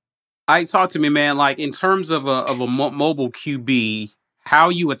 Talk to me, man, like in terms of a mobile QB, how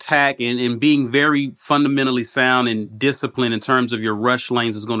you attack and being very fundamentally sound and disciplined in terms of your rush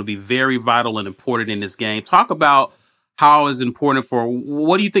lanes is going to be very vital and important in this game. Talk about how is important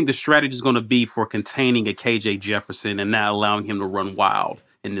what do you think the strategy is going to be for containing a KJ Jefferson and not allowing him to run wild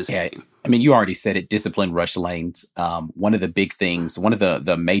in this game? I mean, you already said it, disciplined rush lanes. One of the big things, one of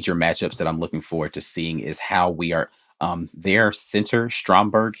the major matchups that I'm looking forward to seeing is how we are Their center,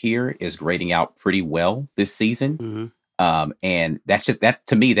 Stromberg here, is grading out pretty well this season. Mm-hmm. And that's just that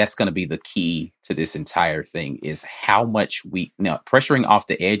to me, that's going to be the key to this entire thing is how much pressuring off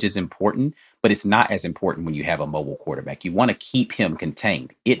the edge is important, but it's not as important when you have a mobile quarterback. You want to keep him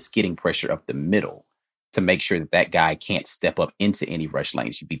contained. It's getting pressure up the middle to make sure that that guy can't step up into any rush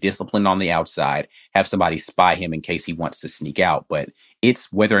lanes. You be disciplined on the outside, have somebody spy him in case he wants to sneak out, but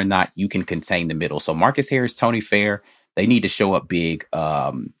it's whether or not you can contain the middle. So Marcus Harris, Tony Fair, they need to show up big.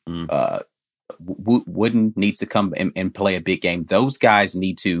 Wooden needs to come and play a big game. Those guys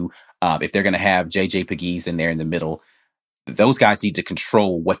need to, if they're going to have JJ Pegues in there in the middle, those guys need to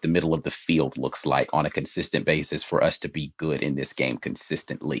control what the middle of the field looks like on a consistent basis for us to be good in this game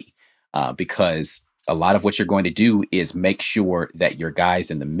consistently. Because a lot of what you're going to do is make sure that your guys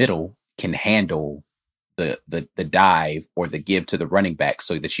in the middle can handle the dive or the give to the running back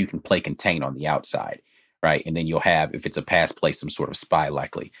so that you can play contain on the outside. Right. And then you'll have, if it's a pass play, some sort of spy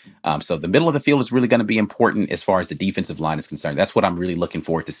likely. So the middle of the field is really going to be important as far as the defensive line is concerned. That's what I'm really looking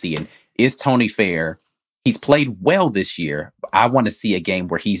forward to seeing. Is Tony Fair? He's played well this year. I want to see a game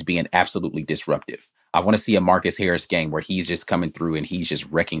where he's being absolutely disruptive. I want to see a Marcus Harris game where he's just coming through and he's just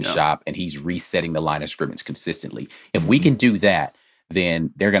wrecking shop and he's resetting the line of scrimmage consistently. If we can do that,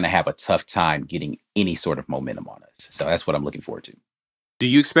 then they're going to have a tough time getting any sort of momentum on us. So that's what I'm looking forward to. Do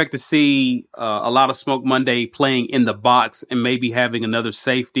you expect to see a lot of Smoke Monday playing in the box and maybe having another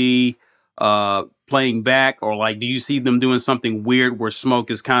safety playing back? Or like, do you see them doing something weird where Smoke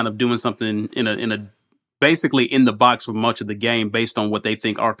is kind of doing something in a basically in the box for much of the game based on what they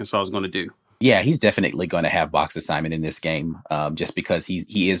think Arkansas is going to do? Yeah, he's definitely going to have box assignment in this game just because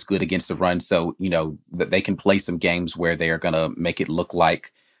he is good against the run. So, they can play some games where they are going to make it look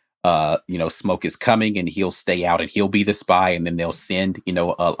like, Smoke is coming and he'll stay out and he'll be the spy. And then they'll send, a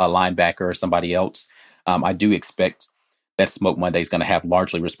linebacker or somebody else. I do expect that Smoke Monday is going to have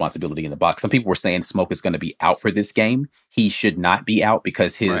largely responsibility in the box. Some people were saying Smoke is going to be out for this game. He should not be out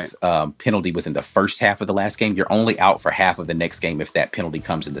because his penalty was in the first half of the last game. You're only out for half of the next game if that penalty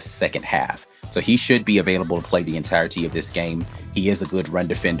comes in the second half. So he should be available to play the entirety of this game. He is a good run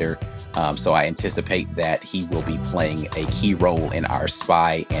defender. So I anticipate that he will be playing a key role in our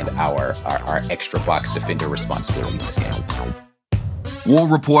spy and our extra box defender responsibility in this game. War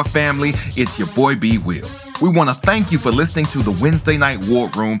Report family, it's your boy B Wil. We want to thank you for listening to the Wednesday Night War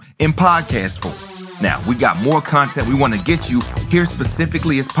Room in podcast form. Now, we've got more content we want to get you here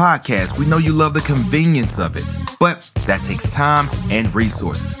specifically as podcasts. We know you love the convenience of it, but that takes time and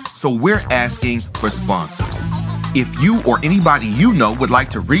resources. So we're asking for sponsors. If you or anybody you know would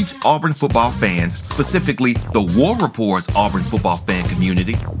like to reach Auburn football fans, specifically the War Report's Auburn football fan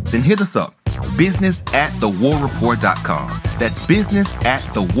community, then hit us up. business@thewarreport.com. That's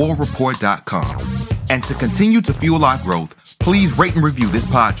business@thewarreport.com. And to continue to fuel our growth, please rate and review this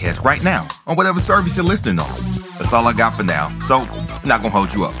podcast right now on whatever service you're listening on. That's all I got for now, so I'm not going to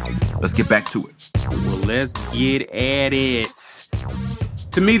hold you up. Let's get back to it. Well, let's get at it.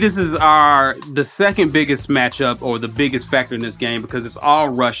 To me, this is the second biggest matchup or the biggest factor in this game because it's all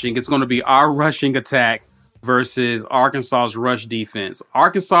rushing. It's going to be our rushing attack versus Arkansas's rush defense.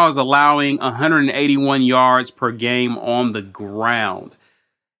 Arkansas is allowing 181 yards per game on the ground.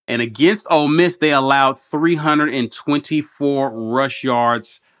 And against Ole Miss, they allowed 324 rush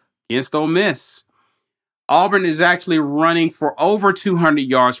yards against Ole Miss. Auburn is actually running for over 200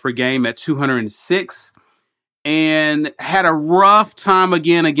 yards per game at 206 and had a rough time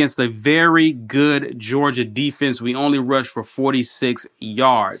again against a very good Georgia defense. We only rushed for 46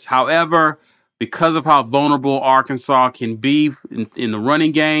 yards. However, because of how vulnerable Arkansas can be in the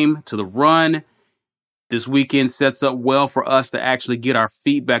running game to the run, this weekend sets up well for us to actually get our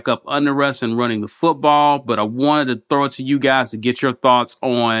feet back up under us and running the football. But I wanted to throw it to you guys to get your thoughts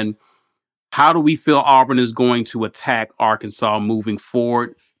on how do we feel Auburn is going to attack Arkansas moving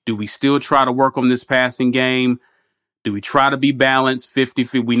forward? Do we still try to work on this passing game? Do we try to be balanced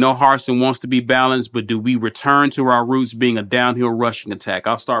 50-50? We know Harsin wants to be balanced, but do we return to our roots being a downhill rushing attack?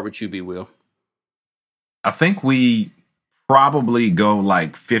 I'll start with you, B Wil. I think we probably go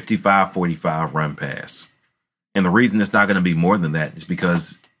like 55-45 run pass. And the reason it's not going to be more than that is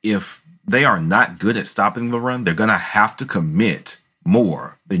because if they are not good at stopping the run, they're going to have to commit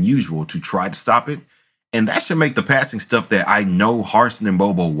more than usual to try to stop it. And that should make the passing stuff that I know Harsin and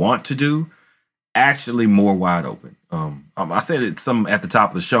Bobo want to do actually more wide open. I said it some at the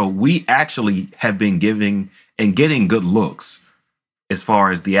top of the show. We actually have been giving and getting good looks as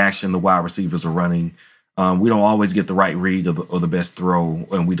far as the action the wide receivers are running. We don't always get the right read or the best throw,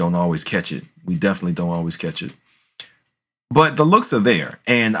 and we don't always catch it. We definitely don't always catch it. But the looks are there.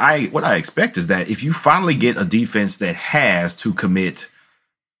 And what I expect is that if you finally get a defense that has to commit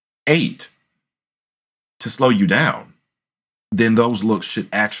 8 to slow you down, then those looks should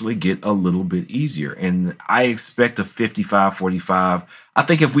actually get a little bit easier. And I expect a 55-45. I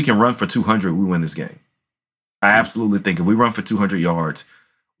think if we can run for 200, we win this game. I absolutely think if we run for 200 yards,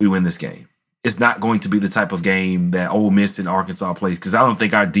 we win this game. It's not going to be the type of game that Ole Miss and Arkansas plays, because I don't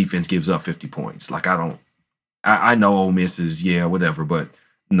think our defense gives up 50 points. Like, I know Ole Miss is, whatever, but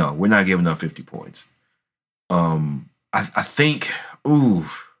no, we're not giving up 50 points. I think,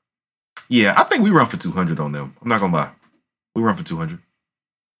 I think we run for 200 on them. I'm not going to lie. We run for 200.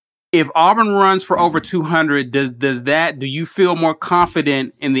 If Auburn runs for over 200, do you feel more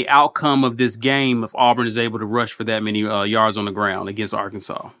confident in the outcome of this game if Auburn is able to rush for that many yards on the ground against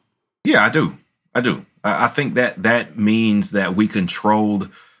Arkansas? Yeah, I do. I think that means that we controlled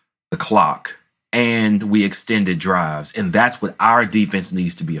the clock and we extended drives, and that's what our defense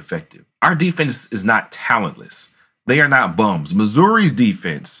needs to be effective. Our defense is not talentless. They are not bums. Missouri's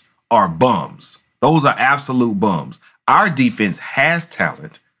defense are bums. Those are absolute bums. Our defense has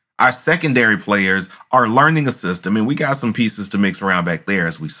talent. Our secondary players are learning a system, and we got some pieces to mix around back there,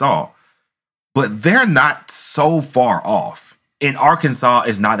 as we saw. But they're not so far off. And Arkansas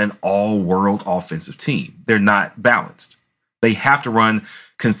is not an all-world offensive team. They're not balanced. They have to run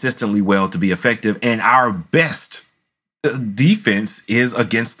consistently well to be effective, and our best defense is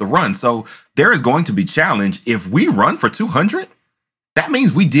against the run. So there is going to be challenge. If we run for 200, that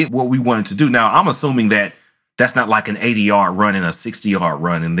means we did what we wanted to do. Now, I'm assuming that that's not like an 80-yard run and a 60-yard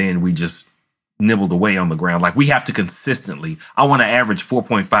run, and then we just nibbled away on the ground. Like, we have to consistently, I want to average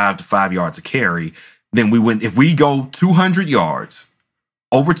 4.5 to 5 yards a carry. Then we win. If we go 200 yards,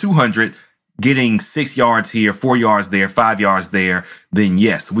 over 200, getting 6 yards here, 4 yards there, 5 yards there, then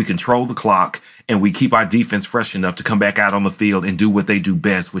yes, we control the clock and we keep our defense fresh enough to come back out on the field and do what they do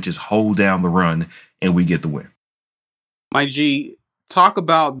best, which is hold down the run, and we get the win. Mike G, talk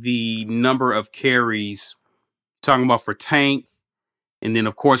about the number of carries, talking about for Tank, and then,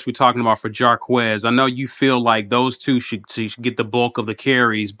 of course, we're talking about for Jarquez. I know you feel like those two should get the bulk of the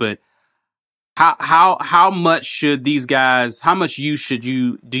carries, but how much should these guys, how much do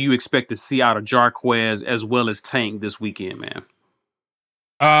you expect to see out of Jarquez as well as Tank this weekend, man?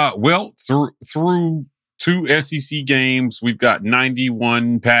 Well, through 2 SEC games, we've got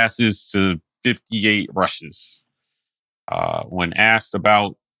 91 passes to 58 rushes. When asked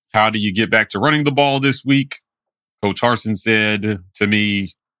about how do you get back to running the ball this week, Coach Harsin said to me,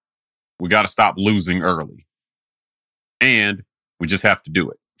 we got to stop losing early. And we just have to do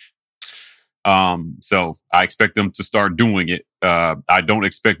it. So I expect them to start doing it. I don't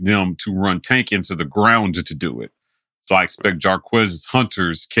expect them to run Tank into the ground to do it. So I expect Jarquez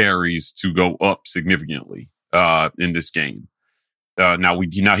Hunter's carries to go up significantly in this game. Now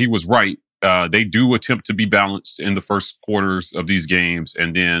he was right. They do attempt to be balanced in the first quarters of these games,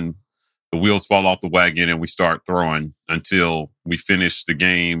 and then the wheels fall off the wagon and we start throwing until we finish the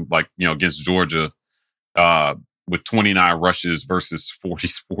game, against Georgia, with 29 rushes versus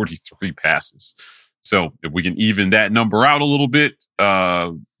 43 passes. So if we can even that number out a little bit,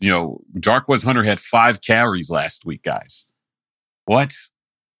 Jarquez Hunter had 5 carries last week, guys. What?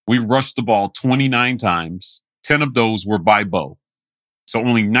 We rushed the ball 29 times. 10 of those were by Bo. So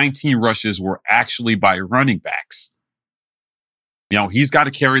only 19 rushes were actually by running backs. He's got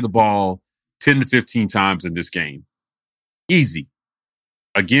to carry the ball 10 to 15 times in this game. Easy.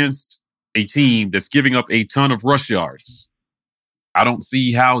 Against a team that's giving up a ton of rush yards. I don't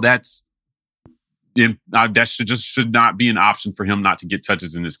see how that should not be an option for him not to get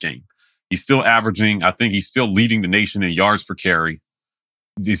touches in this game. He's still averaging, I think he's still leading the nation in yards per carry.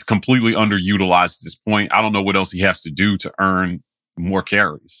 He's completely underutilized at this point. I don't know what else he has to do to earn more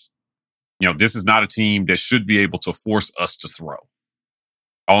carries. This is not a team that should be able to force us to throw.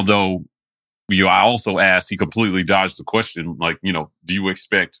 Although, I also asked, he completely dodged the question, do you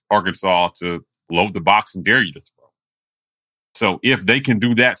expect Arkansas to load the box and dare you to throw? So if they can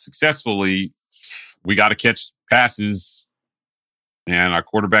do that successfully, we got to catch passes and our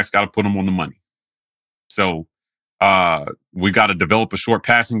quarterback's got to put them on the money. So we got to develop a short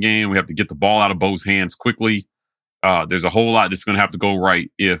passing game. We have to get the ball out of Bo's hands quickly. There's a whole lot that's going to have to go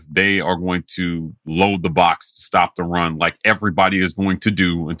right if they are going to load the box to stop the run like everybody is going to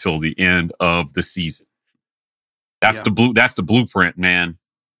do until the end of the season. That's the blueprint, man.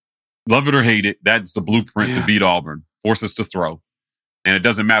 Love it or hate it, that's the blueprint to beat Auburn. Force us to throw. And it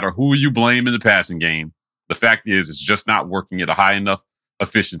doesn't matter who you blame in the passing game. The fact is, it's just not working at a high enough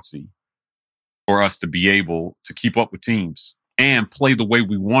efficiency for us to be able to keep up with teams and play the way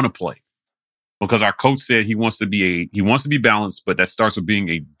we want to play. because our coach said he wants to be balanced, but that starts with being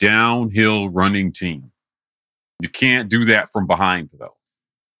a downhill running team. You can't do that from behind, though.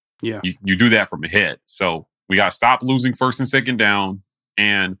 Yeah. You do that from ahead. So we got to stop losing first and second down.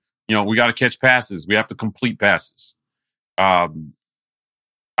 And, we got to catch passes. We have to complete passes. I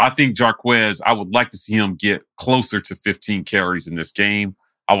think Jarquez, I would like to see him get closer to 15 carries in this game.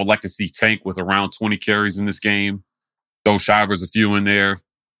 I would like to see Tank with around 20 carries in this game. Throw Shivers a few in there.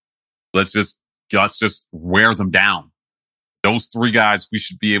 Let's just wear them down. Those three guys, we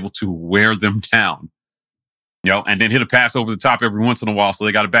should be able to wear them down. And then hit a pass over the top every once in a while so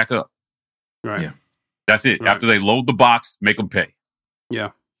they got to back up. Right. Yeah. That's it. Right. After they load the box, make them pay.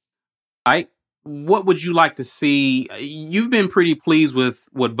 Yeah. What would you like to see? You've been pretty pleased with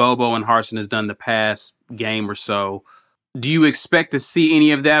what Bobo and Harsin has done the past game or so. Do you expect to see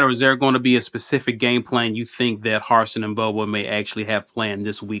any of that, or is there going to be a specific game plan you think that Harsin and Bobo may actually have planned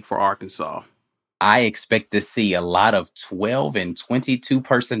this week for Arkansas? I expect to see a lot of 12 and 22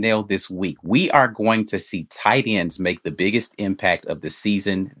 personnel this week. We are going to see tight ends make the biggest impact of the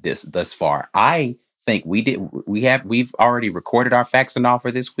season thus far. I think we've already recorded our facts and all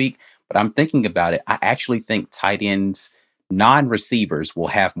for this week, but I'm thinking about it. I actually think tight ends, non-receivers, will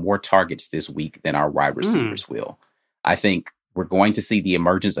have more targets this week than our wide receivers will. I think we're going to see the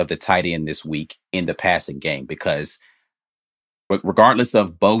emergence of the tight end this week in the passing game, because regardless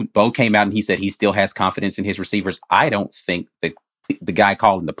of Bo came out and he said he still has confidence in his receivers. I don't think the guy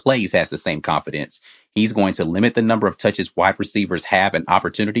calling the plays has the same confidence. He's going to limit the number of touches wide receivers have and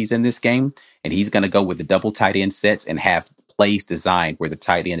opportunities in this game. And he's going to go with the double tight end sets and have plays designed where the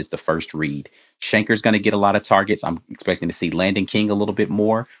tight end is the first read. Shanker's going to get a lot of targets. I'm expecting to see Landon King a little bit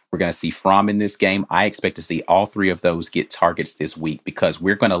more. We're going to see Fromm in this game. I expect to see all three of those get targets this week, because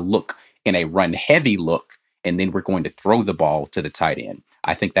we're going to look in a run heavy look, and then we're going to throw the ball to the tight end.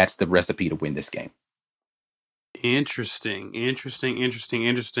 I think that's the recipe to win this game. Interesting. And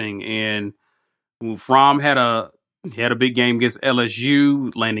Fromm had a big game against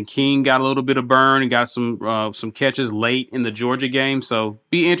LSU. Landon King got a little bit of burn and got some catches late in the Georgia game. So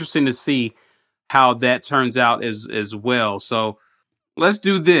be interesting to see how that turns out as well. So let's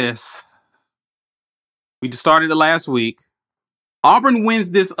do this. We started it last week. Auburn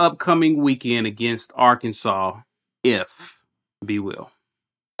wins this upcoming weekend against Arkansas if B Wil.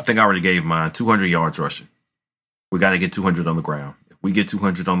 I think I already gave mine. 200 yards rushing. We got to get 200 on the ground. If we get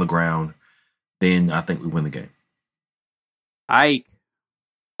 200 on the ground, then I think we win the game. Ike,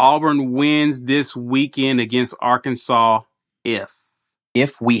 Auburn wins this weekend against Arkansas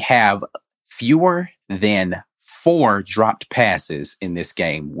if we have fewer than 4 dropped passes in this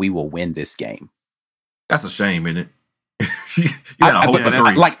game, we will win this game. That's a shame, isn't it? You gotta hope for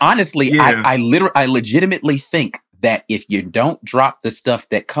 3. Like, honestly, yeah. I legitimately think that if you don't drop the stuff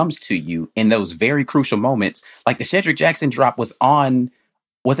that comes to you in those very crucial moments, like the Shedrick Jackson drop was it on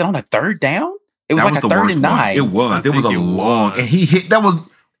a third down? It was like a 3rd and 9. It was a long, and he hit. That was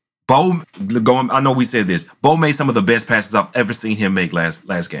Bo going. I know we said this. Bo made some of the best passes I've ever seen him make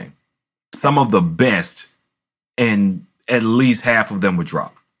last game. Some of the best, and at least half of them would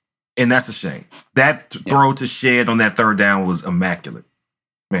drop. And that's a shame. That throw to Shed on that 3rd down was immaculate.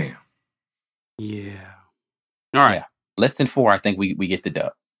 Man. Yeah. All right. Yeah. Less than 4, I think we get the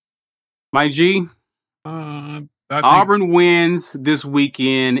dub. Mike G, Auburn wins this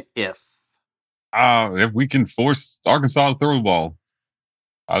weekend if we can force Arkansas to throw the ball.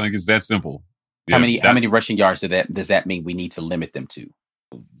 I think it's that simple. Yeah, how many rushing yards does that mean we need to limit them to?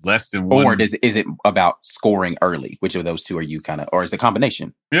 Less than 1. Or is it about scoring early? Which of those two are you or is it a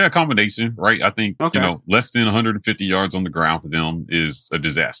combination? Yeah, a combination, right? I think, less than 150 yards on the ground for them is a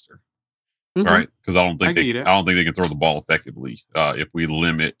disaster. Mm-hmm. Right? Because I don't think they can throw the ball effectively if we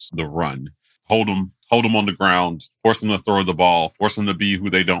limit the run. Hold them on the ground, force them to throw the ball, force them to be who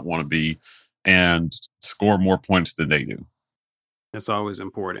they don't want to be, and score more points than they do. That's always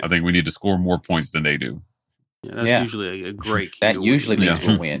important. I think we need to score more points than they do. Yeah, that's usually a great key. That usually means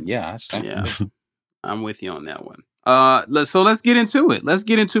we'll win. Yeah. I'm with you on that one. Let's get into it. Let's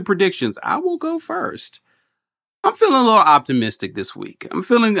get into predictions. I will go first. I'm feeling a little optimistic this week. I'm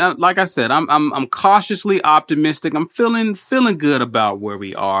feeling, like I said, I'm cautiously optimistic. I'm feeling good about where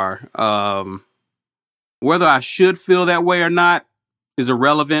we are. Whether I should feel that way or not is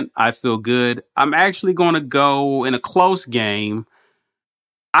irrelevant. I feel good. I'm actually going to go in a close game.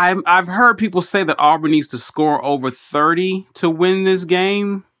 I've heard people say that Auburn needs to score over 30 to win this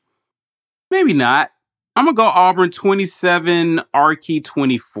game. Maybe not. I'm going to go Auburn 27, Arky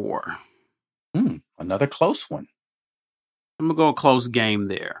 24. Another close one. I'm going to go a close game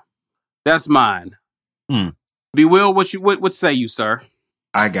there. That's mine. B Wil, what say you, sir?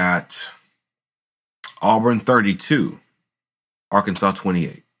 I got Auburn 32, Arkansas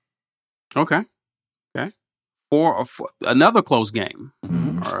 28. Okay. For another close game.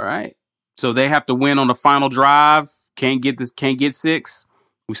 Mm-hmm. All right. So they have to win on the final drive. Can't get 6.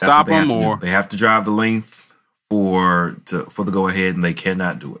 We stop them, or they have to drive the length for the go ahead, and they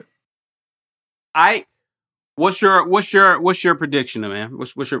cannot do it. What's your prediction, man?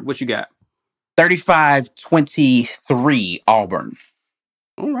 What you got? 35-23 Auburn.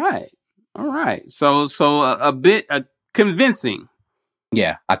 All right. So a bit convincing.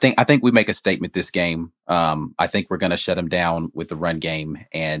 Yeah, I think we make a statement this game. I think we're going to shut them down with the run game,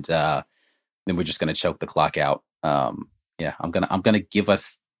 and then we're just going to choke the clock out. Yeah, I'm gonna give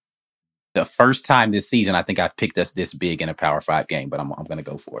us the first time this season. I think I've picked us this big in a Power 5 game, but I'm going to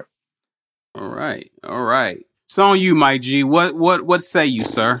go for it. All right. It's on you, Mike G. What say you,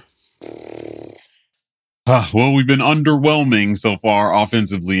 sir? Well, we've been underwhelming so far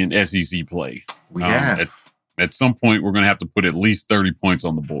offensively in SEC play. We have. At some point, we're going to have to put at least 30 points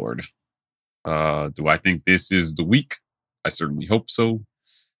on the board. Do I think this is the week? I certainly hope so.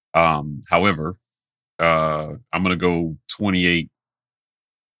 However, I'm going to go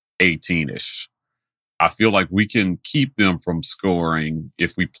 28-18-ish. I feel like we can keep them from scoring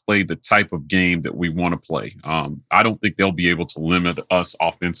if we play the type of game that we want to play. I don't think they'll be able to limit us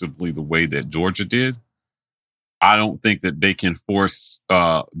offensively the way that Georgia did. I don't think that they can force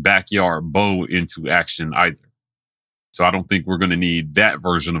backyard Bo into action either. So I don't think we're going to need that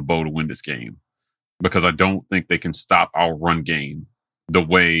version of Bo to win this game, because I don't think they can stop our run game the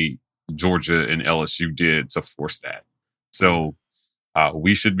way Georgia and LSU did to force that. So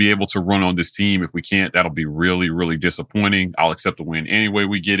we should be able to run on this team. If we can't, that'll be really, really disappointing. I'll accept the win any way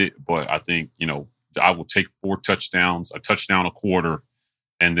we get it. But I think, I will take 4 touchdowns, a touchdown a quarter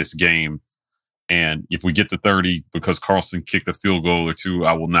in this game. And if we get to 30 because Carlson kicked a field goal or 2,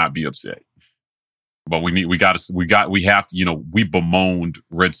 I will not be upset. But we have to, we bemoaned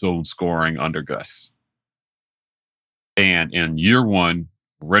red zone scoring under Gus. And in year 1,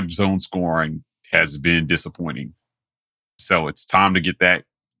 red zone scoring has been disappointing. So it's time to get that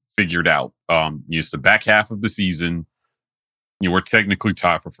figured out. It's the back half of the season. We're technically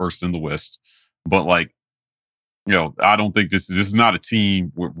tied for first in the West, but I don't think this is not a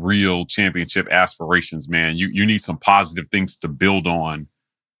team with real championship aspirations, man. You need some positive things to build on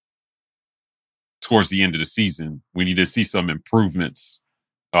towards the end of the season. We need to see some improvements.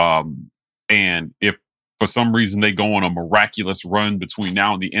 And if for some reason they go on a miraculous run between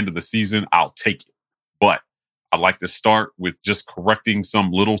now and the end of the season, I'll take it. But I'd like to start with just correcting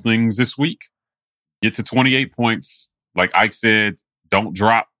some little things this week. Get to 28 points. Like Ike said, don't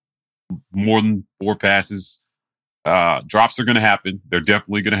drop more than 4 passes. Drops are going to happen. They're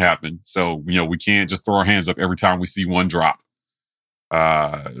definitely going to happen. So, we can't just throw our hands up every time we see one drop.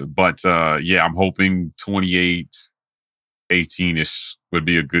 I'm hoping 28-18-ish would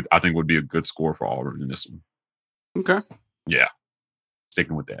be a good score for Auburn in this one. Okay. Yeah.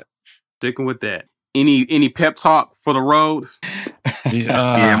 Sticking with that. Any pep talk for the road?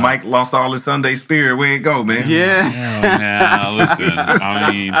 Yeah, Mike lost all his Sunday spirit. Where it go, man? Yeah. Man, listen.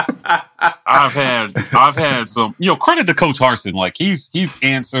 I mean, I've had some. Credit to Coach Harsin. Like he's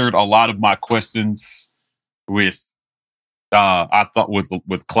answered a lot of my questions with. I thought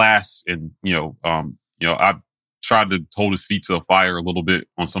with class, and I tried to hold his feet to the fire a little bit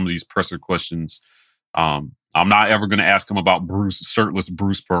on some of these presser questions. I'm not ever going to ask him about shirtless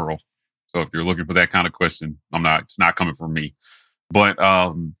Bruce Pearl. So if you're looking for that kind of question, it's not coming from me. But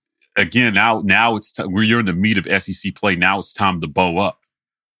again, now it's we're in the meat of SEC play. Now it's time to bow up.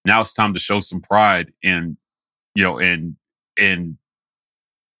 Now it's time to show some pride and show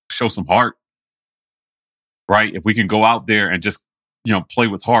some heart. Right? If we can go out there and just play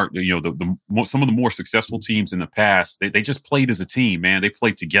with heart, some of the more successful teams in the past, they just played as a team, man. They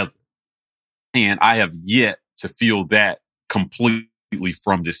played together, and I have yet to feel that completely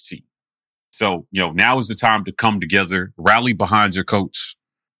from this team. So, now is the time to come together, rally behind your coach,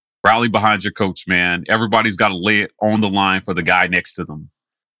 man. Everybody's got to lay it on the line for the guy next to them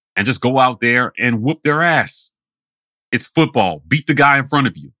and just go out there and whoop their ass. It's football. Beat the guy in front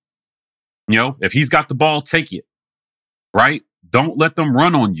of you. If he's got the ball, take it, right? Don't let them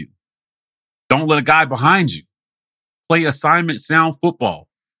run on you. Don't let a guy behind you. Play assignment sound football.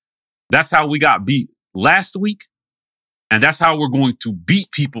 That's how we got beat last week. And that's how we're going to beat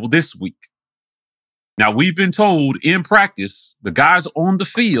people this week. Now, we've been told in practice, the guys on the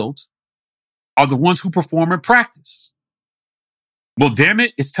field are the ones who perform in practice. Well, damn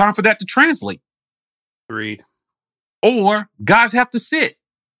it, it's time for that to translate. Agreed. Or guys have to sit.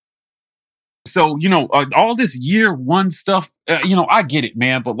 So, all this year one stuff, I get it,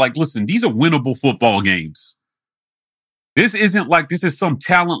 man. But like, listen, these are winnable football games. This isn't like this is some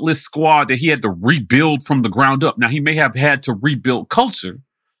talentless squad that he had to rebuild from the ground up. Now, he may have had to rebuild culture,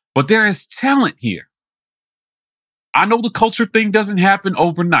 but there is talent here. I know the culture thing doesn't happen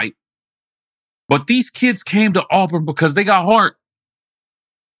overnight, but these kids came to Auburn because they got heart.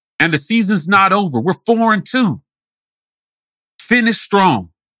 And the season's not over. We're 4-2. Finish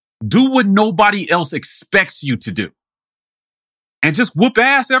strong. Do what nobody else expects you to do. And just whoop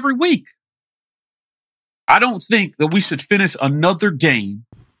ass every week. I don't think that we should finish another game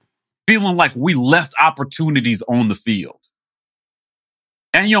feeling like we left opportunities on the field.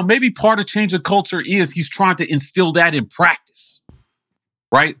 And, maybe part of change of culture is he's trying to instill that in practice,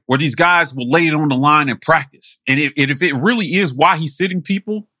 right? Where these guys will lay it on the line in practice. And if it really is why he's sitting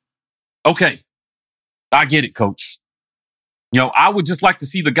people, okay, I get it, coach. I would just like to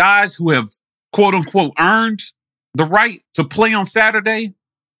see the guys who have, quote unquote, earned the right to play on Saturday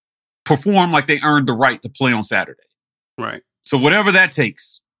perform like they earned the right to play on Saturday. Right. So whatever that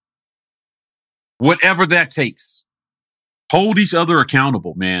takes, hold each other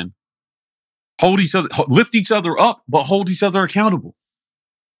accountable, man. Lift each other up, but hold each other accountable.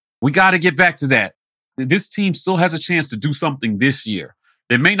 We got to get back to that. This team still has a chance to do something this year.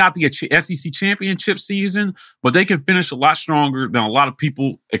 There may not be a SEC championship season, but they can finish a lot stronger than a lot of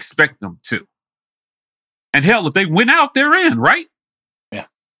people expect them to. And hell, if they win out, they're in, right?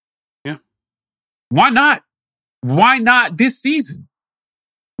 Yeah. Why not? Why not this season?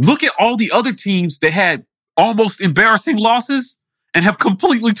 Look at all the other teams that had almost embarrassing losses and have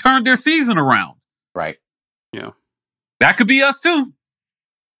completely turned their season around. Right. Yeah. That could be us too.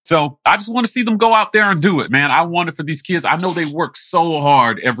 So I just want to see them go out there and do it, man. I want it for these kids. I know they work so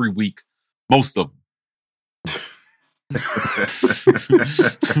hard every week. Most of them.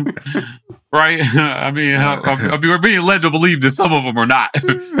 Right? I mean, we're being led to believe that some of them are not.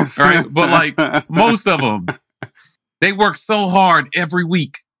 Right? But like most of them, they work so hard every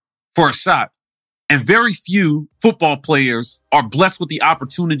week for a shot. And very few football players are blessed with the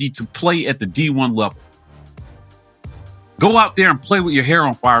opportunity to play at the D1 level. Go out there and play with your hair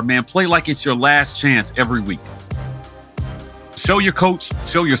on fire, man. Play like it's your last chance every week. Show your coach,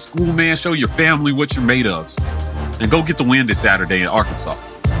 show your school, man, show your family what you're made of. And go get the win this Saturday in Arkansas.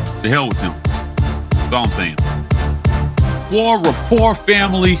 The hell with them. That's all I'm saying. War Rapport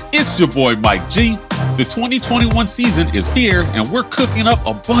family, it's your boy Mike G. The 2021 season is here, and we're cooking up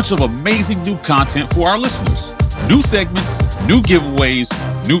a bunch of amazing new content for our listeners. New segments, new giveaways,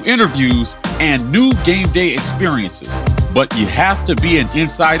 new interviews, and new game day experiences. But you have to be an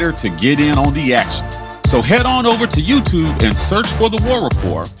insider to get in on the action. So head on over to YouTube and search for The War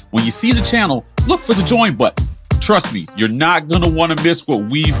Rapport. When you see the channel, look for the join button. Trust me, you're not going to want to miss what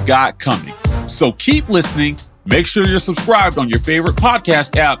we've got coming. So keep listening. Make sure you're subscribed on your favorite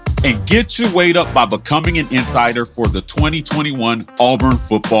podcast app and get your weight up by becoming an insider for the 2021 Auburn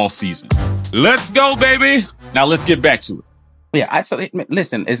football season. Let's go, baby. Now let's get back to it. Yeah,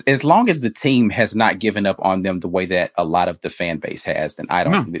 listen, as long as the team has not given up on them the way that a lot of the fan base has, then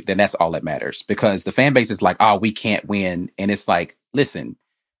then that's all that matters. Because the fan base is like, oh, we can't win. And it's like, listen,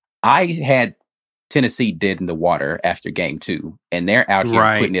 I had Tennessee dead in the water after game 2, and they're out here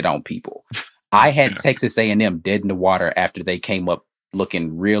putting it on people. I had Texas A&M dead in the water after they came up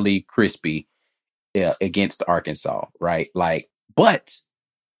looking really crispy against Arkansas, right? But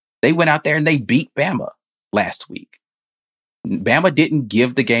they went out there and they beat Bama last week. Bama didn't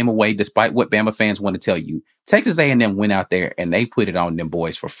give the game away, despite what Bama fans want to tell you. Texas A&M went out there and they put it on them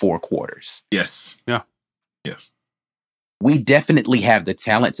boys for 4 quarters. Yes. Yeah. Yes. We definitely have the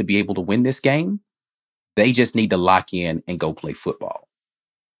talent to be able to win this game. They just need to lock in and go play football.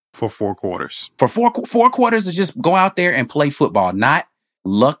 For 4 quarters. For four quarters to just go out there and play football, not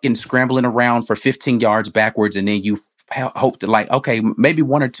luck and scrambling around for 15 yards backwards. And then you hope to okay, maybe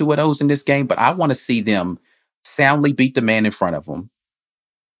 1 or 2 of those in this game, but I want to see them soundly beat the man in front of them.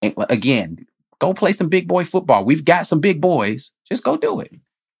 And again, go play some big boy football. We've got some big boys. Just go do it.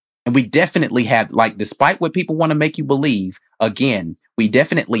 And we definitely have, despite what people want to make you believe, again, we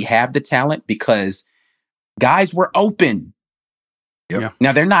definitely have the talent because guys were open. Yep. Yeah.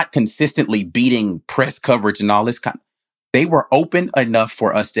 Now, they're not consistently beating press coverage and all this kind. They were open enough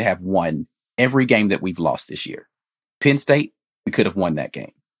for us to have won every game that we've lost this year. Penn State, we could have won that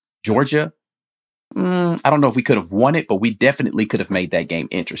game. Georgia, I don't know if we could have won it, but we definitely could have made that game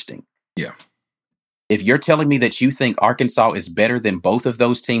interesting. Yeah. If you're telling me that you think Arkansas is better than both of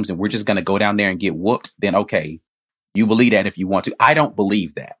those teams and we're just going to go down there and get whooped, then okay, you believe that if you want to. I don't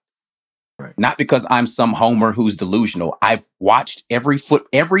believe that. Right. Not because I'm some homer who's delusional. I've watched every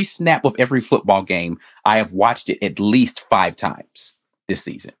snap of every football game. I have watched it at least 5 times this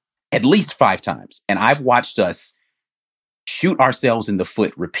season. At least 5 times. And I've watched us shoot ourselves in the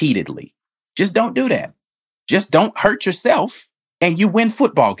foot repeatedly. Just don't do that. Just don't hurt yourself and you win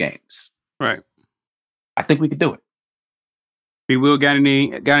football games. Right. I think we could do it. B Wil, got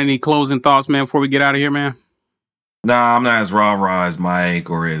any closing thoughts, man, before we get out of here, man? Nah, I'm not as rah-rah as Mike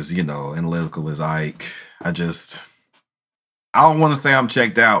or as, analytical as Ike. I don't want to say I'm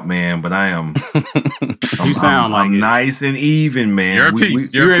checked out, man, but I am. I'm nice and even, man. You're at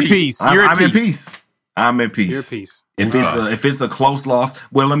peace. You're at peace. I'm at peace. I'm at peace. You're at peace. If it's a close loss,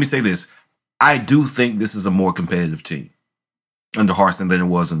 well, let me say this. I do think this is a more competitive team under Harsin than it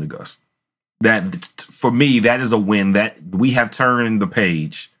was under Gus. That, for me, that is a win that we have turned the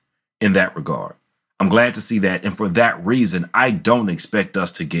page in that regard. I'm glad to see that. And for that reason, I don't expect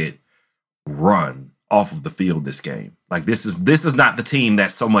us to get run off of the field this game. Like, this is not the team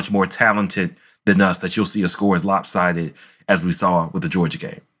that's so much more talented than us that you'll see a score as lopsided as we saw with the Georgia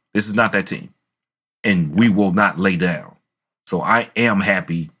game. This is not that team. And we will not lay down. So I am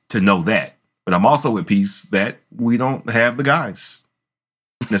happy to know that. But I'm also at peace that we don't have the guys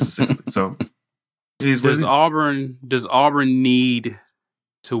necessarily. So it is what it is. Does Auburn need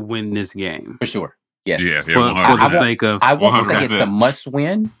to win this game? For sure. Yes. Yeah, for the sake of, I won't say it's 100%. a must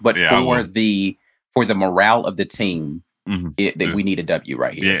win, but for the morale of the team, that we need a W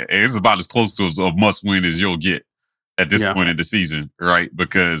right here. Yeah, it's about as close to a must win as you'll get at this point in the season, right?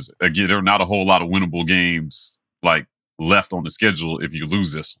 Because again, there are not a whole lot of winnable games like left on the schedule if you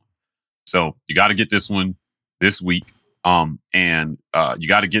lose this one. So you got to get this one this week, and you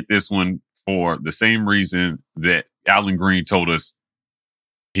got to get this one for the same reason that Alan Green told us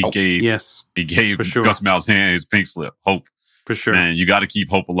he gave sure. Gus Malzahn his pink slip. Hope. For sure. And you got to keep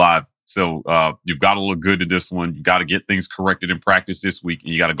hope alive. So you've got to look good to this one. You got to get things corrected in practice this week,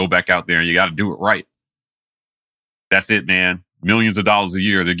 and you got to go back out there and you got to do it right. That's it, man. Millions of dollars a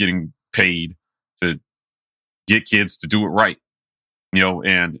year they're getting paid to get kids to do it right.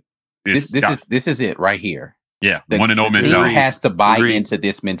 And this is it right here. Yeah, the 1-0 mentality. The team has to buy into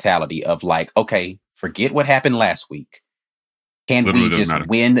this mentality of like, okay, forget what happened last week. Can we just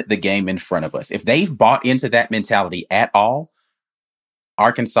win the game in front of us? If they've bought into that mentality at all,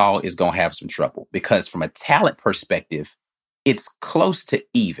 Arkansas is going to have some trouble because from a talent perspective, it's close to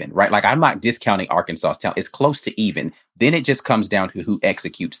even, right? Like, I'm not discounting Arkansas's talent. It's close to even. Then it just comes down to who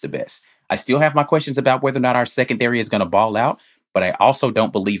executes the best. I still have my questions about whether or not our secondary is going to ball out, but I also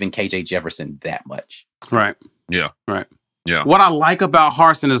don't believe in KJ Jefferson that much. Right. Yeah. Right. Yeah. What I like about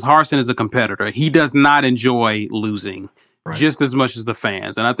Harsin is a competitor. He does not enjoy losing just as much as the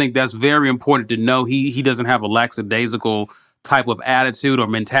fans. And I think that's very important to know. He doesn't have a lackadaisical type of attitude or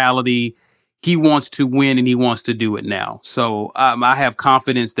mentality. He wants to win and he wants to do it now. So I have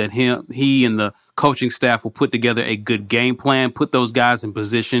confidence that he and the coaching staff will put together a good game plan, put those guys in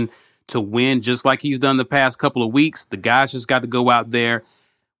position to win, just like he's done the past couple of weeks. The guys just got to go out there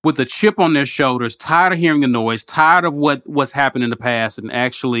with a chip on their shoulders, tired of hearing the noise, tired of what's happened in the past, and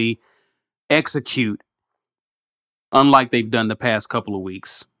actually execute unlike they've done the past couple of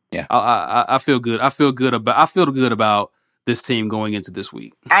weeks. Yeah. I feel good. I feel good about this team going into this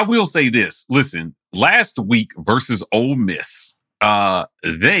week. I will say this. Listen, last week versus Ole Miss,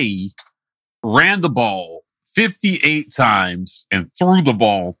 they ran the ball 58 times and threw the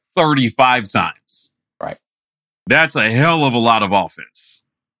ball 35 times. Right. That's a hell of a lot of offense.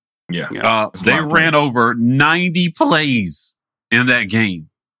 Yeah. They ran over 90 plays in that game.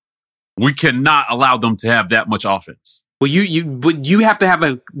 We cannot allow them to have that much offense. Well, you have to have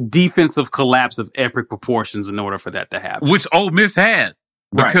a defensive collapse of epic proportions in order for that to happen. Which Ole Miss had.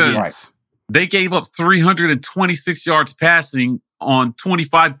 Because they gave up 326 yards passing on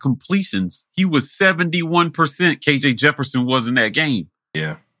 25 completions. He was 71%. KJ Jefferson was in that game.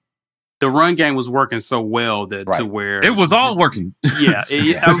 Yeah. The run game was working so well to where it was all working. Yeah.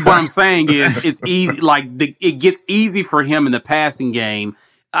 What I'm saying is it's easy. Like it gets easy for him in the passing game.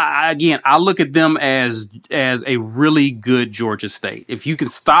 I look at them as a really good Georgia State. If you can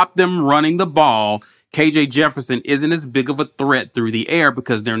stop them running the ball, KJ Jefferson isn't as big of a threat through the air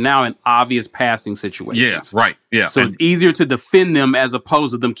because they're now in obvious passing situations. Yeah, right. Yeah. So it's easier to defend them as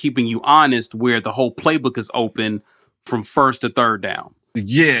opposed to them keeping you honest where the whole playbook is open from first to third down.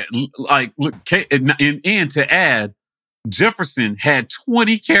 Yeah. Like, look, and to add, Jefferson had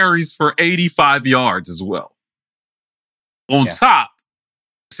 20 carries for 85 yards as well. On top,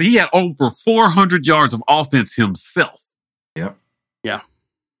 so he had over 400 yards of offense himself. Yep. Yeah.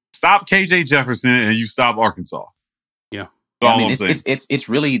 Stop KJ Jefferson and you stop Arkansas. Yeah. That's all I mean, I'm saying. it's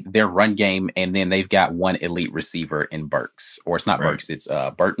really their run game, and then they've got one elite receiver in Burks, or it's not Right. Burks, it's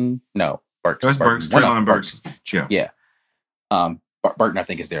Burton. No, Burks. That's Burks. One of Traylon Burks. Yeah. Yeah. Burton, I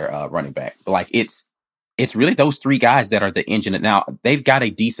think, is their running back. But like it's really those three guys that are the engine. Now they've got a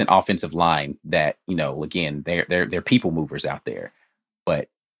decent offensive line that, you know, again, they're people movers out there. But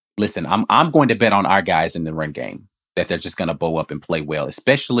listen, I'm going to bet on our guys in the run game that they're just going to bow up and play well,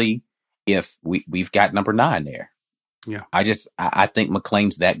 especially if we've got number 9 there. Yeah. I think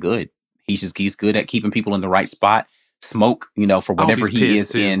McClain's that good. He's good at keeping people in the right spot. Smoke, you know, for whatever he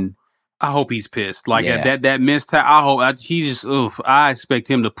is in. I hope he's pissed. Like that missed time. I expect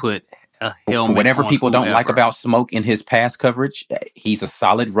him to put a helmet. For whatever on people don't like whoever. about Smoke in his pass coverage, he's a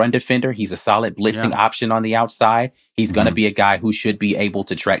solid run defender. He's a solid blitzing option on the outside. He's going to be a guy who should be able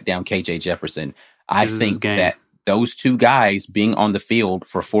to track down KJ Jefferson. I think that those two guys being on the field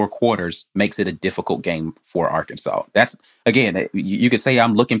for 4 quarters makes it a difficult game for Arkansas. That's, again, you could say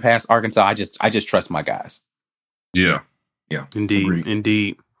I'm looking past Arkansas. I just trust my guys. Yeah. Indeed. Agreed.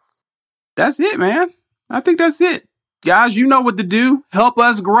 Indeed. That's it, man. I think that's it. Guys, you know what to do. Help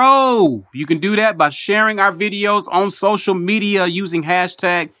us grow. You can do that by sharing our videos on social media using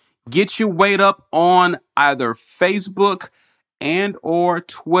hashtag Get Your Weight Up on either Facebook and or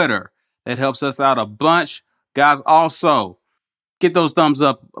Twitter. That helps us out a bunch. Guys, also, get those thumbs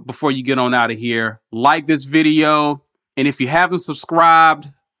up before you get on out of here. Like this video. And if you haven't subscribed,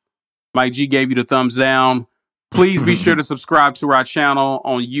 Mike G gave you the thumbs down. Please be sure to subscribe to our channel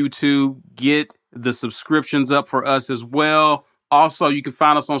on YouTube. Get the subscriptions up for us as well. Also, you can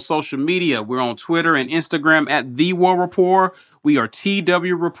find us on social media. We're on Twitter and Instagram at The War Report. We are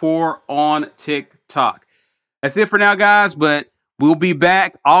TW Report on TikTok. That's it for now, guys, but we'll be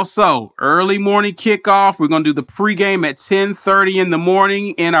back. Also, early morning kickoff. We're going to do the pregame at 10:30 in the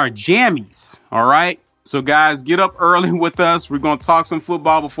morning in our jammies. All right? So, guys, get up early with us. We're going to talk some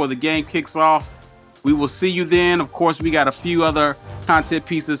football before the game kicks off. We will see you then. Of course, we got a few other content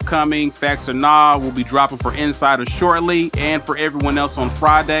pieces coming. Facts or Nah will be dropping for Insiders shortly. And for everyone else on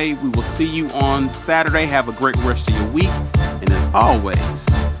Friday, we will see you on Saturday. Have a great rest of your week. And as always,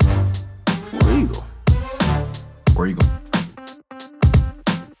 War Eagle. War Eagle.